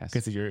 Yes.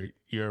 Because you're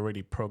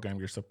already programmed.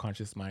 Your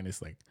subconscious mind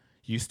is like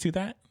used to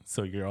that.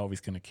 So you're always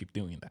going to keep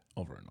doing that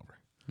over and over.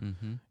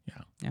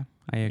 Yeah,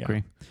 I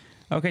agree.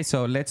 Okay,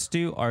 so let's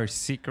do our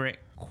secret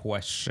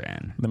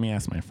question. Let me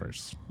ask mine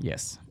first.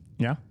 Yes.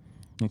 Yeah.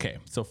 Okay.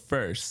 So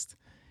first,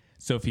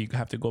 if you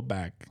have to go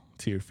back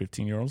to your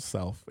 15-year-old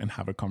self and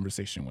have a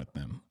conversation with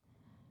them,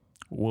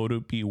 what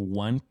would be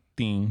one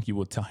thing you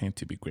would tell him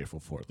to be grateful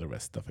for the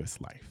rest of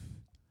his life?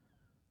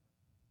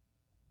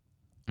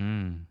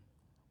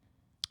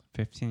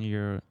 15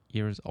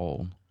 years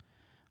old.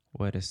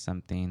 What is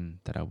something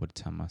that I would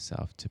tell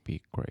myself to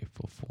be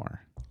grateful for?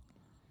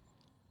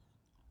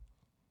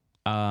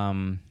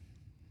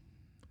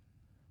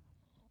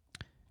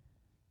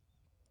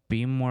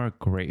 Be more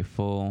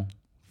grateful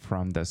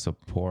from the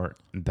support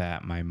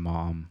that my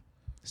mom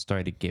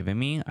started giving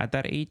me at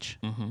that age.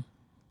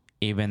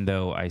 Even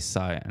though I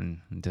saw it, and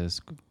this,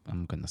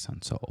 I'm gonna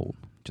sound so old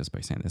just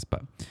by saying this,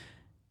 but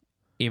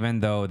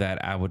even though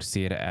that I would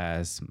see it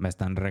as me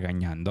están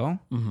regañando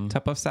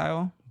type of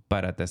style,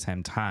 but at the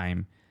same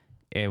time,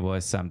 it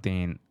was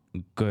something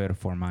good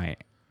for my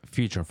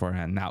future, for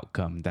an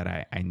outcome that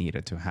I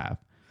needed to have.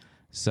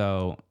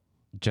 So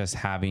just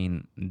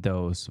having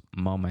those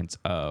moments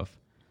of,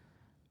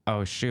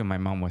 oh shoot, my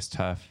mom was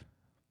tough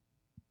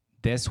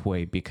this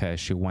way because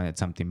she wanted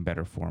something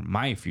better for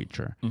my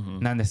future,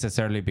 not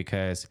necessarily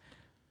because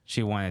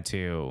she wanted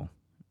to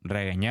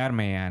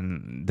regañarme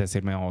and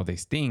decirme all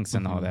these things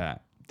and all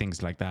that,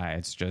 things like that.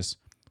 It's just,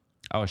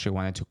 oh, she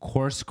wanted to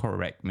course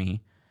correct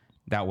me.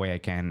 That way I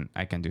can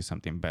do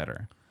something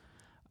better.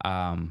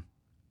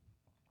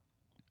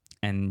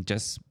 And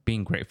just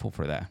being grateful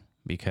for that,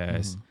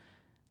 because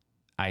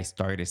I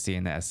started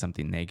seeing that as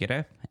something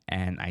negative,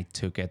 and I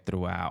took it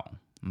throughout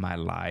my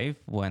life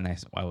when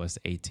I was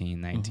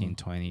 18, 19,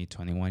 20,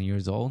 21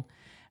 years old.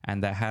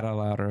 And that had a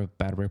lot of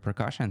bad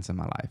repercussions in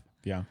my life.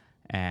 Yeah.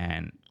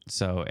 And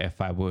so if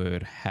I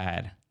would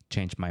had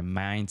changed my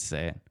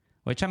mindset,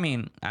 which I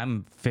mean,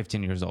 I'm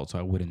 15 years old, so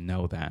I wouldn't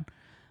know that.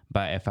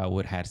 But if I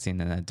would have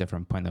seen in a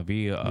different point of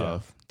view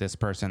of this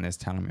person is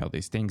telling me all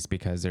these things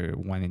because they're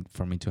wanting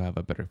for me to have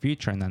a better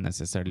future, and not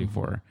necessarily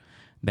for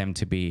them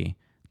to be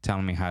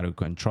telling me how to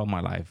control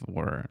my life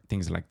or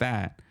things like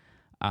that,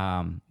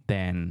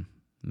 then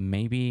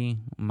maybe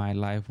my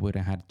life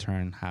wouldn't have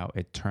turned how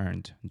it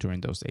turned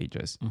during those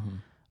ages.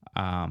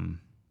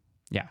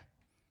 Yeah.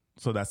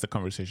 So that's the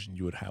conversation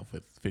you would have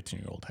with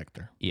 15-year-old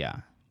Hector.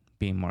 Yeah.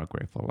 Being more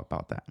grateful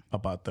about that.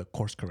 About the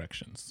course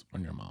corrections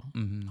on your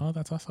mom. Oh,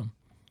 that's awesome.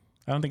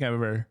 I don't think I've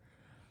ever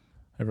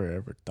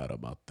thought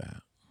about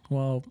that.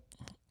 Well,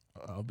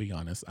 I'll be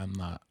honest.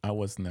 I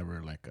was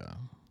never like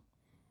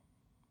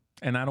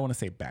and I don't want to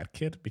say bad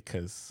kid,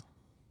 because.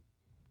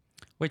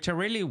 Which I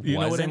really You know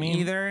what I wasn't mean?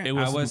 either. It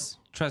was-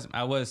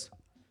 I was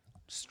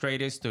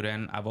straight A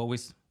student. I've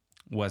always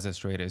was a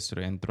straight A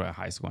student throughout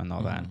high school and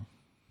all that.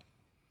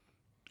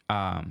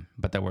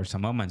 But there were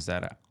some moments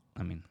that,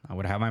 I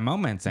would have my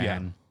moments,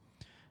 and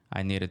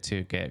I needed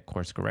to get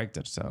course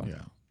corrected. So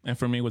Yeah. And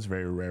for me, it was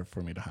very rare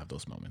for me to have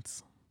those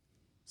moments.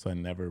 So I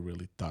never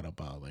really thought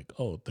about like,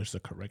 oh, there's a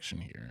correction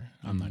here.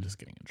 I'm not just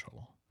getting in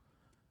trouble.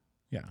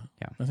 Yeah.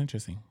 Yeah. That's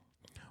interesting.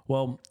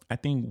 Well, I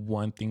think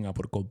one thing I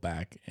would go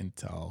back and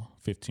tell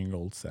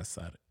 15-year-old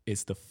Cesar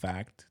is the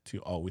fact to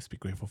always be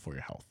grateful for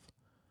your health.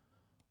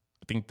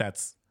 I think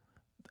that's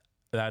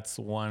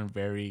one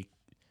very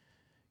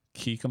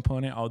key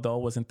component. Although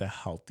I wasn't the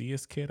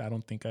healthiest kid, I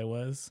don't think I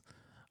was.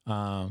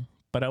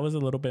 But I was a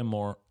little bit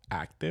more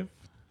active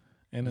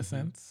in a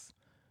sense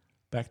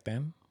back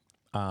then.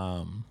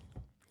 But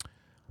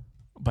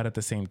at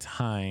the same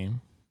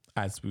time,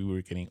 as we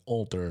were getting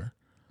older,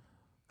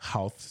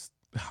 health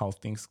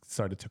things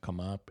started to come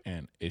up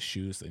and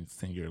issues, and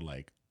then you're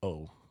like,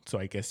 oh, so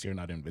I guess you're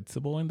not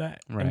invincible in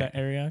that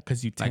area,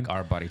 because you tend, like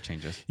our body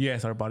changes.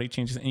 Yes, our body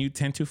changes, and you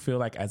tend to feel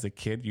like as a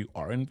kid you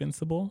are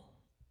invincible,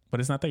 but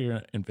it's not that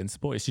you're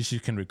invincible. It's just you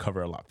can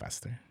recover a lot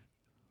faster,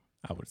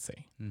 I would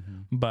say.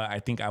 But I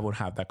think I would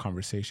have that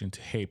conversation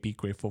to, hey, be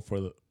grateful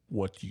for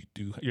what you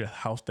do, your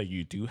health that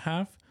you do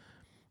have,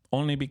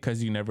 only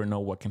because you never know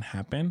what can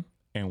happen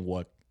and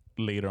what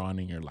later on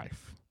in your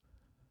life.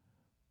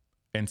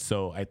 And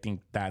so I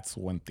think that's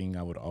one thing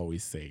I would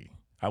always say.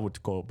 I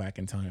would go back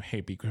and tell him,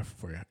 hey, be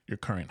grateful for your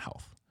current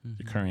health,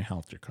 your current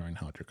health, your current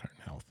health, your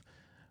current health.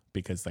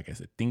 Because like I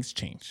said, things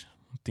change.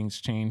 Things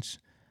change.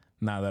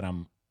 Now that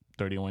I'm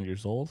 31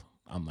 years old,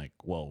 I'm like,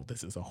 whoa,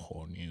 this is a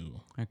whole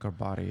new. Like our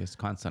body is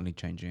constantly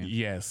changing.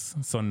 Yes.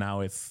 So now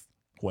it's,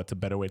 what's a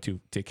better way to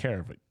take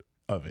care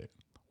of it?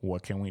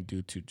 What can we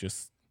do to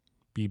just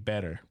be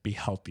better, be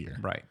healthier?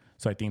 Right.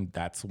 So I think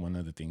that's one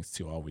of the things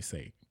to always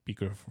say. Be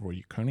grateful for what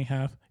you currently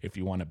have. If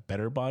you want a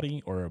better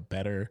body or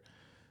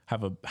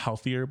have a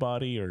healthier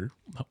body or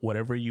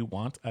whatever you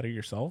want out of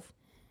yourself,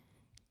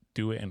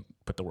 do it and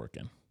put the work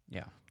in.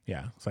 Yeah.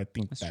 Yeah. So I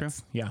think that's true.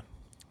 Yeah.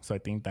 So I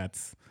think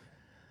that's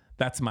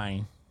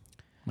my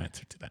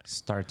answer to that.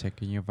 Start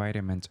taking your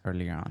vitamins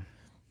early on.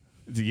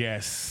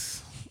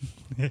 Yes.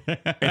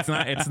 It's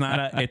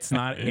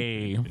not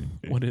a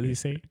what did they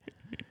say?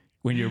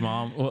 When your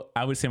mom, well,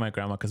 I would say my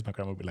grandma, because my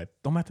grandma would be like,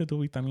 tómate tu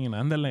vitamina,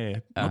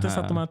 ándale, no te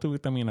estás tomando tu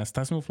vitamina,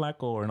 estás muy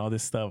flaco, and all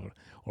this stuff,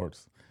 or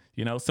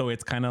so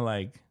it's kind of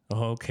like,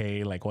 oh,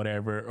 okay, like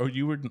whatever, or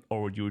you would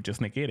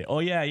just negate it. Oh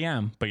yeah, I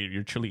am, but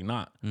you're truly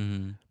not.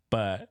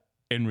 But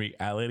in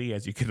reality,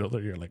 as you get older,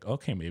 you're like,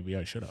 okay, maybe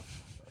I should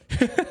have.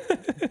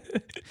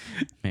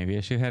 Maybe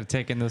I should have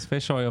taken those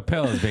fish oil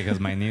pills because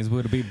my knees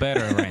would be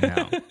better right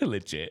now.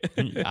 Legit.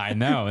 I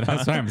know,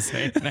 that's what I'm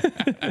saying.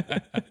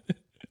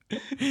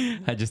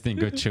 I just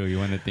think of chew. You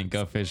want to think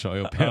of fish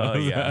oil pills. Oh,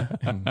 yeah.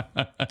 And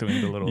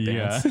doing the little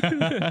dance.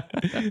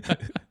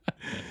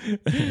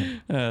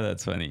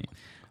 That's funny.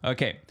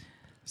 Okay.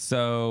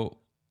 So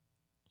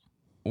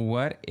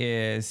what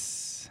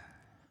is...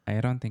 I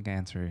don't think I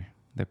answered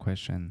the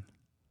question.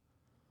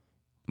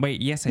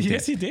 Wait, yes, I did.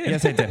 Yes, you did.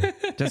 Yes, I did.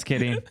 Just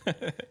kidding.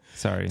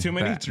 Sorry. Too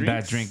many That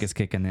drinks. drink is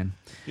kicking in.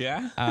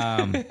 Yeah.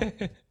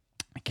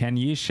 Can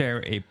you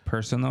share a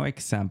personal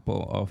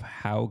example of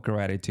how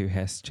gratitude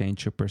has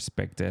changed your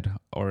perspective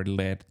or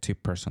led to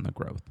personal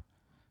growth,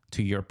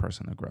 to your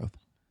personal growth?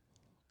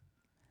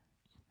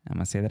 I'm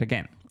going to say that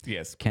again.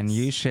 Yes. Can please.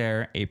 you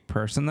share a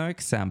personal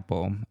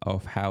example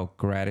of how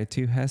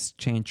gratitude has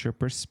changed your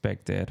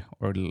perspective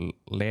or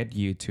led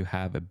you to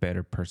have a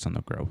better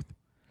personal growth?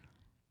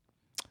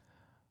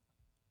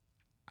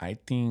 I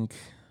think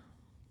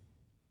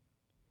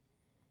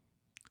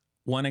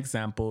one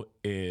example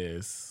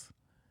is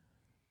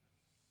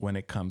when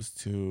it comes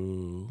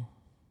to,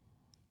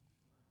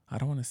 I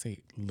don't want to say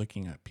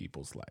looking at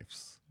people's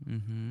lives.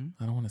 Mm-hmm.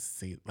 I don't want to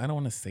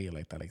say it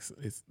like that. Like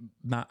it's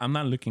not. I'm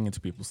not looking into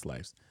people's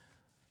lives.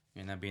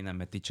 You're not being a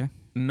metiche?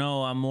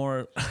 No, I'm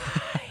more.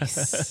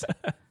 Nice.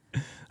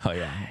 Oh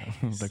yeah,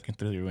 looking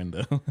through your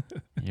window.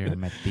 You're a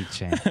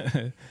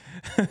metiche.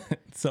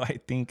 So I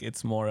think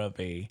it's more of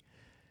a.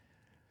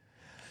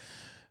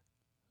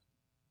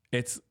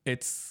 It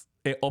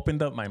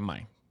opened up my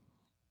mind.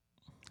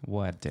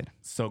 What did?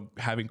 So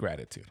having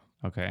gratitude.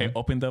 Okay. It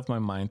opened up my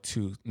mind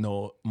to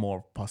know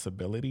more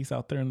possibilities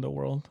out there in the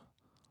world.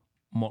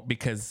 More,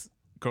 because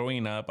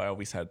growing up, I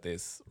always had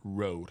this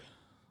road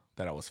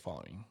that I was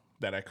following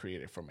that I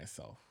created for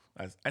myself.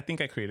 I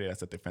think I created it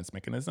as a defense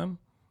mechanism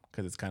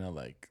because it's kind of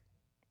like,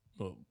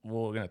 well,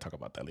 we're going to talk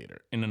about that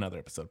later in another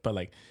episode. But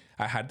like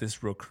I had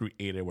this road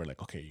created where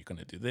like, okay, you're going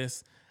to do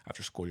this.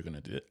 After school, you're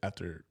going to do it.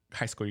 After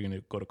high school, you're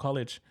going to go to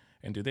college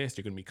and do this.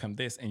 You're going to become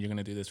this and you're going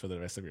to do this for the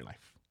rest of your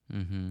life.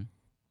 Mm-hmm.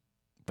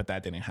 But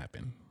that didn't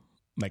happen.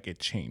 Like it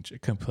changed.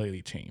 It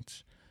completely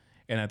changed.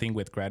 And I think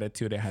with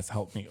gratitude, it has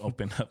helped me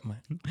open up my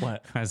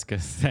what? I was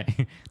gonna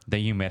say that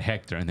you met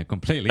Hector and it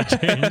completely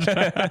changed.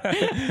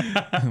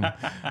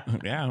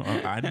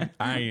 Yeah,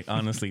 I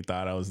honestly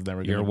thought I was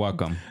never. You're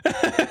welcome.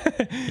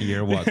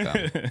 You're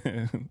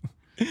welcome.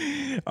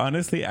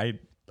 Honestly,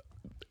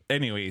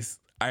 anyways,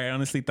 I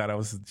honestly thought I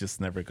was just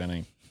never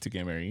going to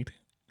get married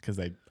because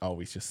I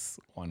always just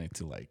wanted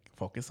to like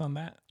focus on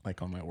that,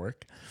 like on my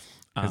work.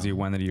 Because you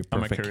wanted your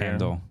on my perfect career.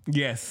 candle.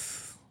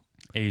 Yes.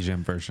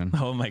 Asian version.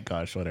 Oh my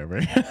gosh,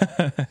 whatever.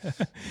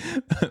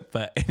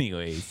 But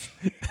anyways.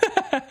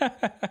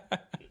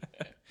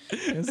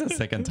 It's the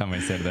second time I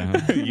said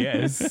that. Huh?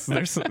 Yes.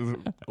 There's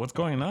what's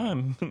going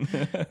on?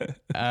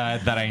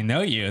 That I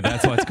know you.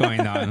 That's what's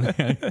going on.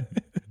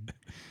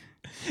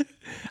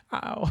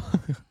 Ow.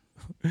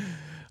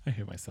 I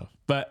hate myself.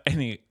 But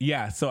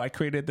yeah, so I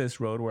created this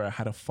road where I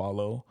had to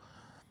follow.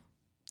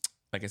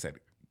 Like I said,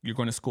 you're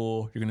going to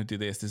school, you're going to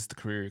do this. This is the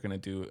career you're going to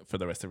do for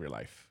the rest of your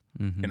life.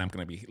 Mm-hmm. And I'm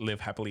going to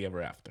live happily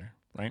ever after,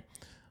 right?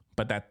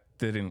 But that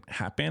didn't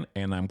happen,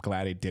 and I'm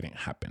glad it didn't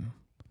happen.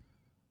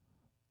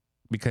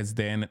 Because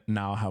then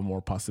now I have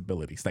more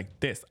possibilities. Like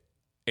this,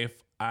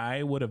 if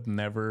I would have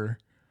never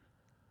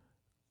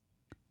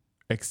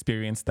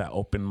experienced that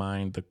open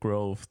mind, the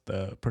growth,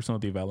 the personal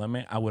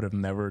development, I would have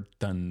never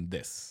done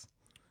this.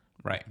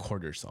 Right.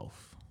 Record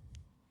yourself.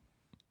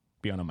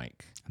 Be on a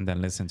mic. And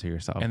then listen to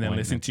yourself. And then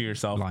listen to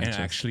yourself launches.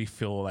 and actually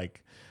feel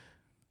like,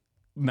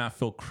 not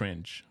feel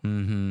cringe.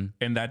 Mm-hmm.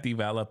 And that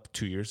developed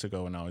 2 years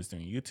ago when I was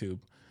doing YouTube.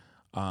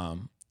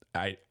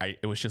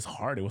 It was just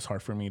hard. It was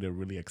hard for me to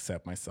really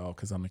accept myself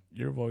because I'm like,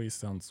 your voice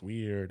sounds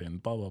weird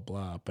and blah, blah,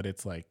 blah. But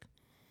it's like,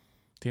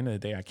 at the end of the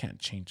day, I can't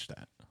change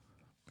that.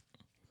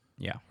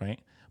 Yeah. Right.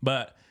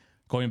 But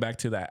going back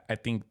to that, I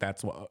think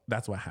that's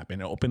what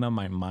happened. It opened up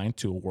my mind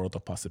to a world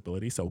of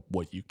possibilities of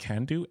what you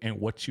can do and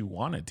what you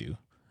want to do.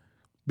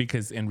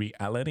 Because in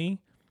reality,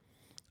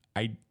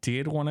 I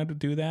did want to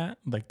do that,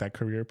 like that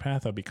career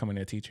path of becoming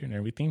a teacher and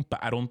everything.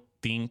 But I don't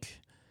think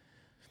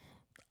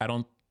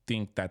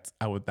that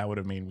would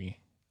have made me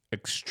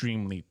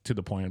extremely to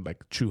the point of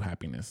like true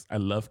happiness. I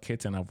love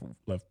kids and I've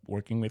loved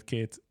working with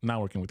kids,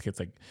 not working with kids,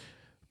 like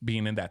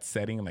being in that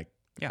setting, like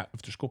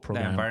after school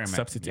program,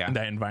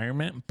 that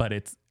environment. But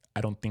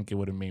I don't think it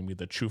would have made me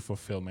the true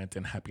fulfillment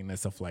and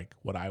happiness of like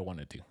what I want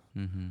to do.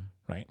 Mm-hmm.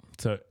 Right.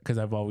 So, cause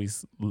I've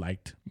always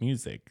liked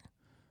music.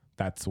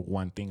 That's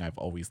one thing. I've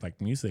always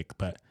liked music,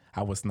 but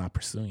I was not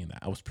pursuing that.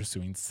 I was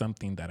pursuing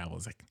something that I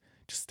was like,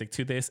 just stick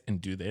to this and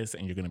do this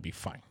and you're going to be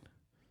fine.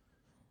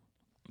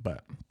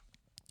 But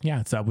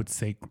yeah, so I would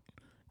say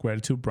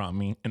gratitude brought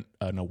me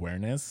an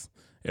awareness.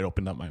 It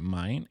opened up my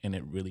mind and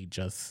it really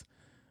just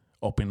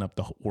opened up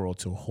the world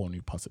to a whole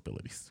new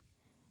possibilities.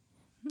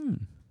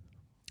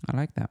 I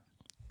like that.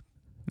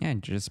 Yeah,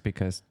 just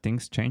because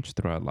things change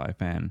throughout life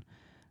and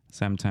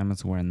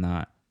sometimes we're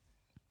not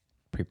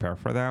prepared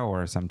for that,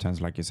 or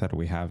sometimes, like you said,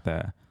 we have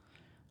the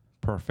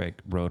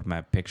perfect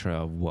roadmap picture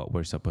of what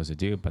we're supposed to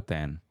do, but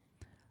then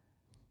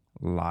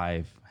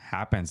life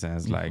happens and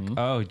it's like,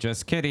 oh,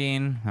 just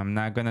kidding. I'm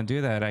not going to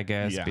do that, I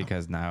guess,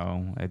 because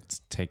now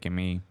it's taking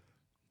me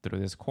through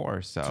this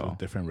course. So to a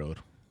different road.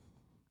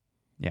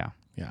 Yeah.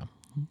 Yeah.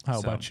 How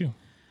about you?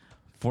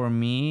 For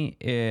me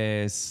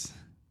is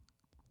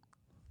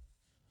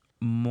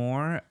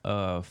more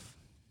of,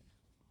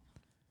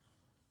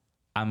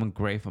 I'm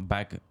grateful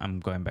I'm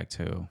going back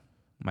to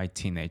my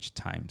teenage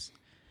times.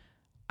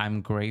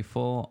 I'm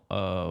grateful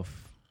of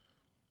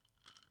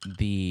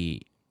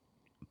the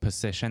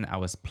position I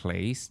was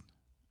placed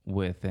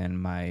within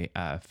my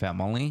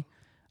family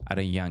at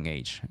a young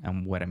age.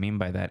 And what I mean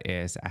by that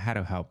is I had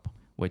to help,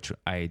 which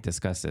I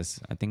discussed this,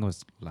 I think it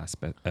was last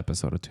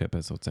episode or 2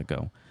 episodes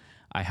ago.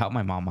 I helped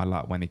my mom a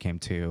lot when it came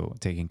to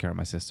taking care of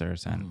my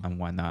sisters and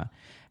whatnot.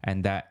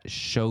 And that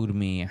showed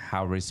me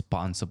how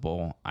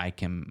responsible I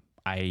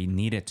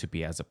needed to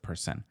be as a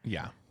person.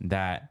 Yeah.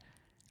 That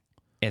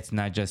it's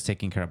not just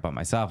taking care about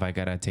myself. I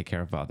got to take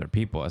care of other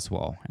people as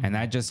well. And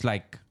I just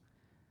I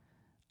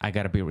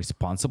got to be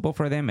responsible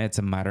for them. It's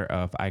a matter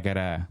of I got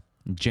to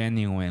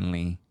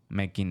genuinely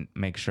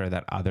make sure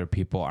that other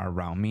people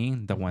around me,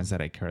 the ones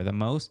that I care the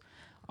most,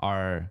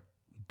 are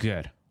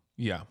good.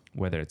 Yeah.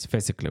 Whether it's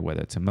physically,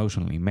 whether it's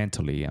emotionally,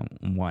 mentally,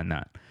 and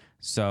whatnot.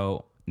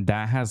 So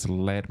that has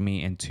led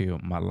me into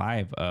my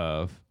life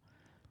of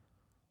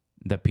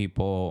the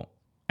people,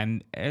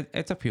 and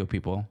it's a few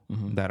people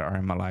that are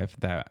in my life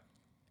that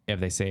if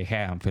they say,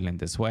 hey, I'm feeling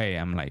this way,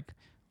 I'm like,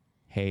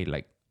 hey,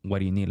 like, what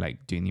do you need?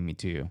 Like, do you need me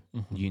to,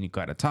 you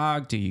got to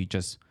talk? Do you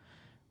just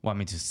want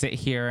me to sit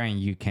here and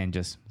you can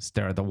just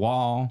stare at the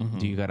wall?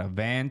 Do you got to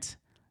vent?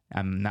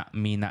 I'm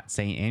not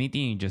saying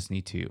anything. You just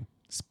need to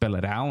spill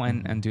it out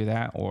and do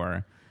that.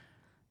 Or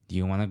do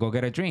you want to go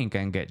get a drink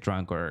and get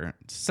drunk or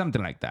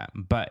something like that?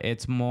 But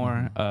it's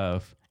more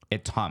of,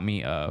 it taught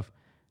me of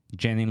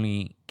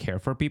genuinely care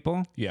for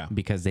people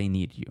because they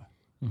need you.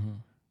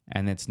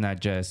 And it's not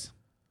just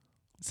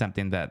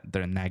something that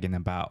they're nagging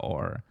about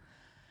or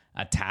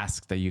a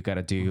task that you got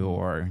to do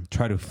or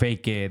try to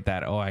fake it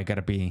that, oh, I got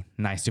to be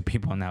nice to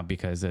people now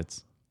because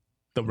it's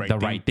the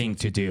right thing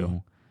to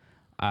do.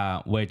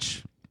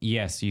 Which,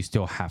 yes, you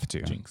still have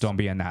to. Jinx. Don't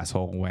be an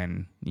asshole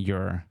when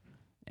you're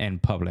in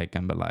public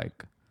and be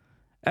like,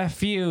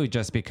 F you,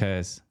 just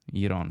because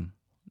you don't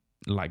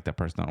like the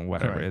person or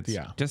whatever. Correct. It's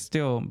just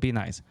still be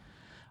nice.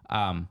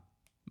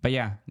 But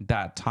yeah,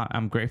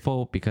 I'm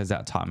grateful because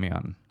that taught me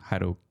on how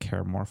to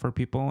care more for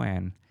people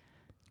and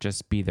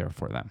just be there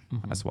for them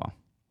as well.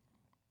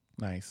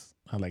 Nice.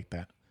 I like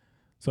that.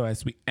 So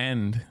as we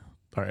end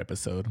our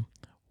episode,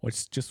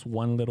 what's just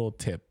one little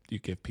tip you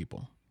give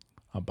people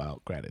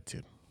about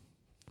gratitude?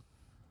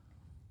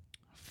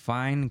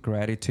 Find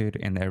gratitude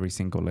in every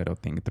single little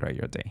thing throughout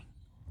your day.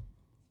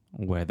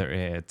 Whether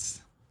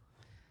it's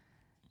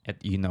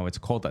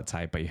cold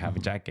outside, but you have a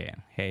jacket.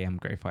 Hey, I'm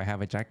grateful I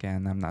have a jacket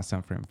and I'm not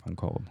suffering from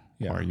cold.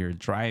 Yeah. Or you're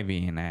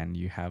driving and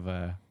you have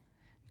a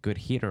good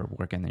heater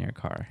working in your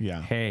car.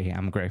 Yeah. Hey,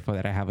 I'm grateful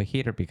that I have a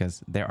heater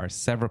because there are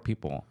several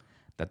people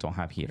that don't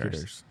have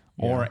heaters.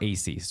 Or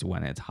ACs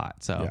when it's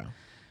hot. So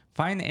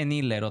find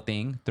any little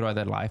thing throughout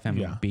their life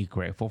and be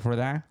grateful for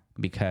that,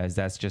 because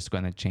that's just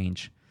going to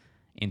change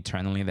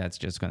internally. That's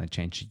just going to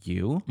change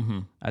you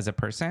as a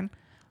person.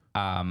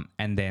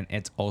 And then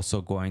it's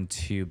also going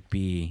to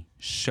be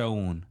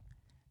shown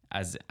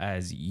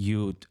as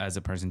you as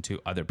a person to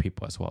other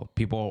people as well.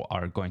 People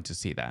are going to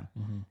see that.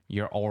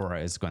 Your aura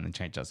is going to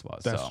change as well.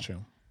 That's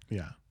true.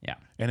 Yeah. Yeah.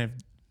 And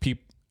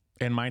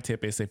and my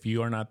tip is, if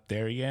you are not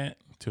there yet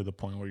to the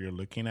point where you're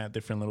looking at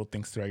different little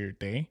things throughout your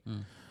day,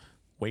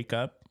 wake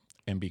up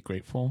and be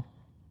grateful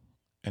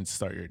and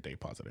start your day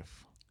positive.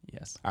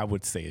 Yes. I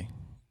would say,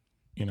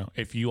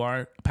 if you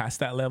are past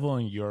that level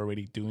and you're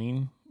already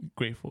doing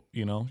grateful,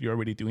 you're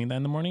already doing that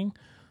in the morning,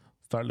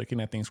 start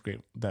looking at things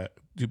that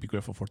you be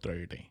grateful for throughout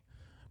your day.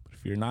 But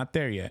if you're not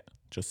there yet,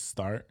 just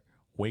start,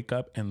 wake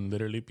up and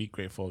literally be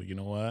grateful. You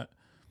know what?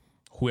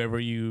 Whoever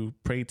you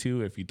pray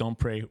to, if you don't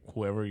pray,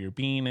 whoever your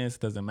being is,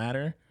 doesn't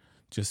matter.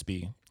 Just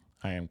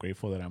I am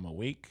grateful that I'm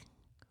awake.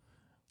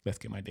 Let's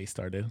get my day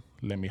started.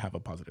 Let me have a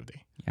positive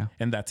day. Yeah.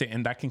 And that's it.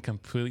 And that can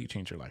completely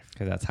change your life.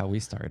 Because that's how we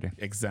started.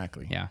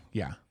 Exactly. Yeah.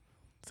 Yeah.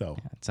 So,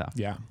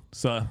 yeah.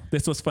 So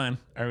this was fun.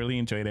 I really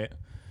enjoyed it.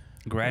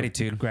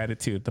 Gratitude.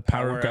 The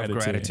power of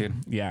gratitude.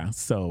 Yeah.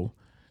 So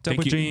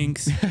Double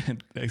jinx.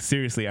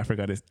 Seriously, I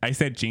forgot it. I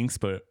said jinx,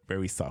 but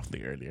very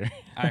softly earlier.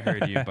 I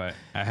heard you, but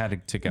I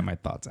had to get my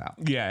thoughts out.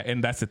 Yeah.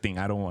 And that's the thing.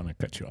 I don't want to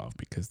cut you off,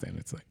 because then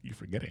it's like you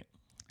forget it.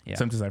 Yeah.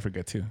 Sometimes I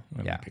forget too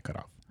when I get cut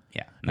off.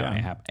 Yeah.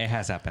 No, it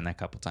has happened a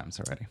couple times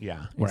already.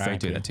 Yeah. Where I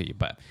do that to you.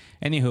 But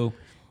anywho,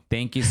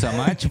 thank you so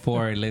much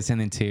for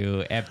listening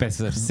to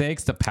episode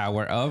 6, The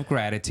Power of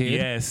Gratitude.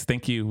 Yes,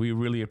 thank you. We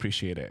really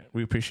appreciate it.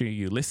 We appreciate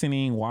you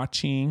listening,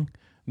 watching.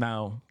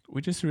 Now,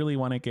 we just really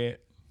want to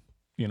get,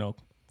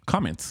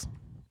 comments.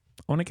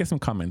 I want to get some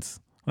comments.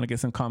 I want to get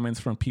some comments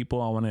from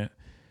people.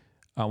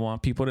 I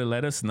want people to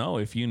let us know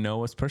if you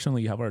know us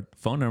personally. You have our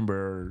phone number,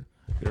 or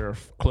you're a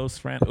close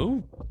friend.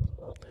 Ooh.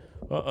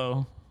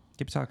 Uh-oh.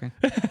 Keep talking.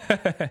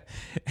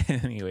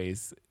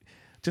 Anyways,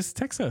 just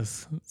text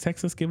us.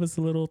 Give us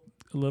a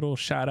little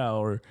shout out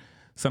or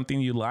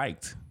something you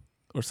liked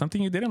or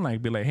something you didn't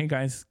like. Be like, hey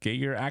guys, get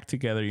your act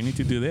together. You need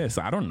to do this.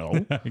 I don't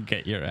know.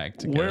 Get your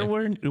act together.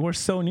 We're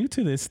so new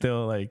to this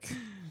still. Like,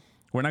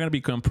 we're not gonna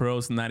become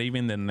pros. Not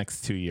even the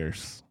next 2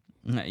 years.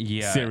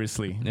 Yeah.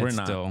 Seriously, we're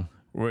not. Still.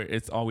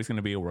 It's always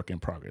gonna be a work in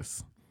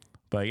progress.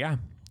 But yeah,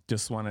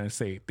 just want to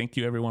say thank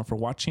you everyone for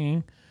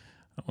watching.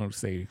 I want to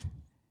say,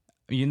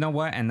 you know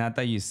what? And not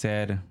that you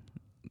said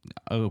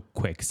a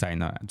quick side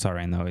note. I'm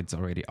sorry, I know it's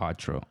already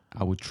outro,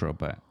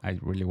 but I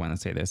really want to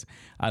say this.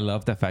 I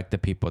love the fact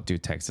that people do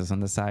text us on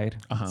the side.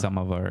 Some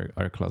of our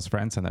close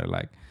friends, and they're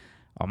like,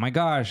 "Oh my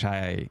gosh,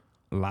 I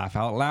laugh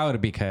out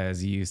loud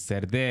because you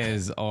said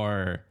this,"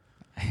 or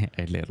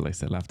I literally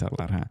said laughed out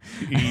loud, huh?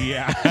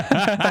 Yeah.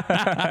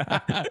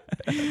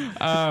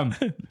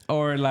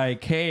 Or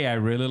like, hey, I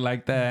really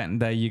like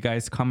that you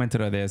guys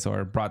commented on this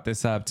or brought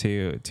this up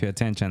to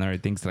attention or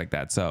things like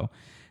that. So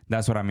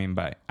that's what I mean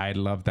by I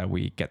love that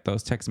we get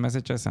those text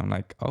messages. I'm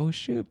like, oh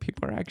shoot,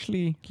 people are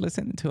actually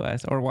listening to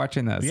us or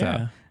watching us. Yeah.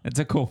 So it's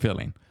a cool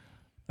feeling.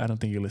 I don't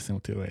think you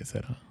listened to what I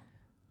said, huh?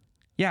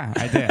 Yeah,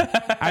 I did.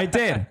 I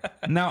did.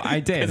 No,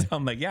 I did.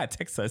 I'm like, yeah,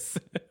 text us.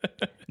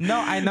 No,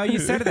 I know you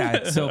said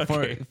that. So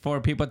Okay.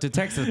 for people to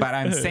text us, but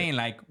I'm saying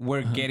like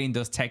we're getting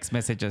those text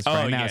messages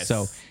right now. yes,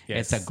 So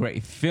yes. it's a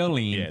great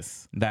feeling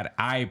Yes. that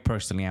I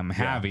personally am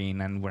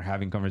having, and we're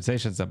having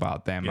conversations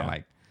about them. Yeah.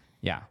 Like,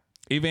 yeah.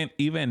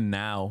 Even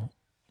now,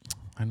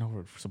 I know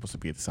we're supposed to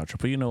be at the outro,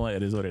 but you know what?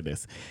 It is what it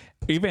is.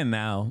 Even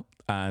now,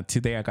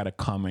 today I got a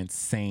comment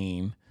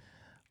saying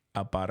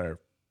about our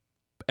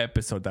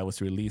episode that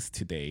was released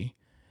today.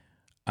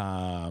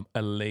 A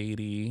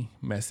lady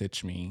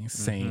messaged me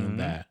saying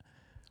that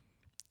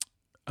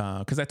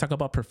because I talk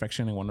about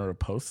perfection in one of her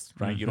posts,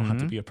 right? You don't have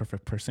to be a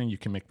perfect person. You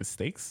can make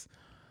mistakes.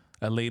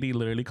 A lady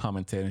literally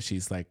commented and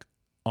she's like,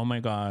 oh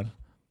my God,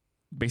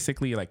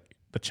 basically like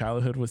the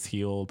childhood was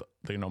healed.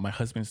 You know, her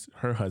husband's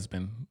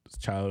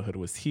childhood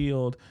was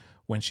healed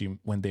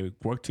when they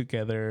worked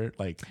together,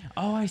 like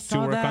I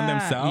saw work on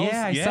themselves.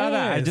 Yeah, I saw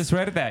that. I Yes. just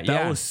read that.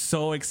 That was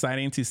so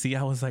exciting to see.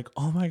 I was like,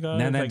 oh my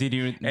God. And then like, did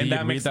you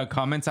read the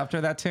comments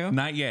after that too?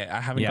 Not yet. I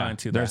haven't gotten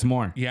to that. There's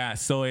more. Yeah.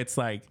 So it's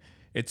like,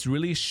 it's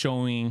really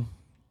showing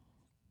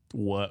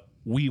what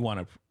we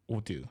want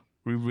to do.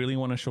 We really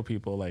want to show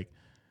people like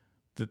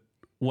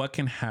what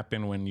can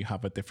happen when you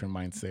have a different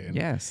mindset.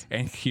 Yes.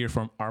 And hear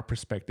from our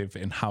perspective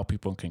and how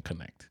people can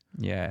connect.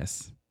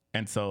 Yes.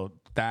 And so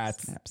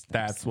that's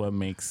what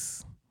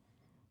makes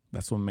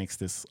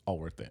this all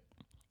worth it.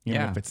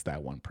 Even if it's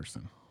that one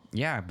person.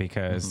 Yeah,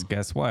 because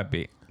guess what?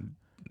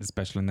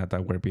 Especially now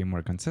that we're being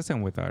more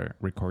consistent with our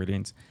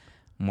recordings,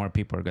 more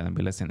people are going to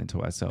be listening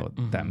to us. So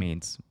that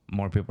means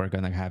more people are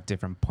going to have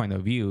different point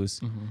of views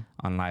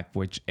on life,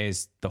 which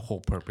is the whole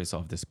purpose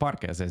of this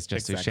podcast, is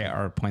just to share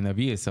our point of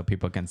view so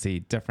people can see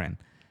different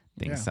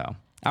things. Yeah. So,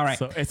 all right.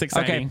 So it's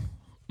exciting.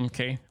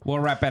 Okay. We'll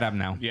wrap it up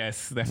now.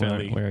 Yes,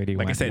 definitely. We already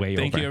like I went said, way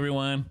thank over. you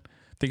everyone.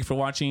 Thank you for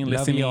watching, Love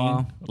listening. you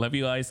all. Love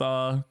you guys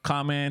all.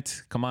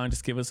 Comment. Come on,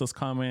 just give us those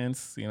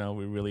comments. You know,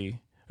 we really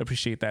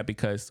appreciate that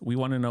because we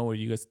want to know what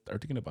you guys are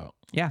thinking about.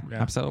 Yeah,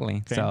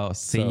 absolutely. Okay. So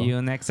see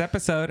you next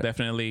episode.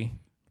 Definitely.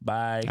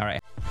 Bye. All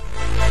right.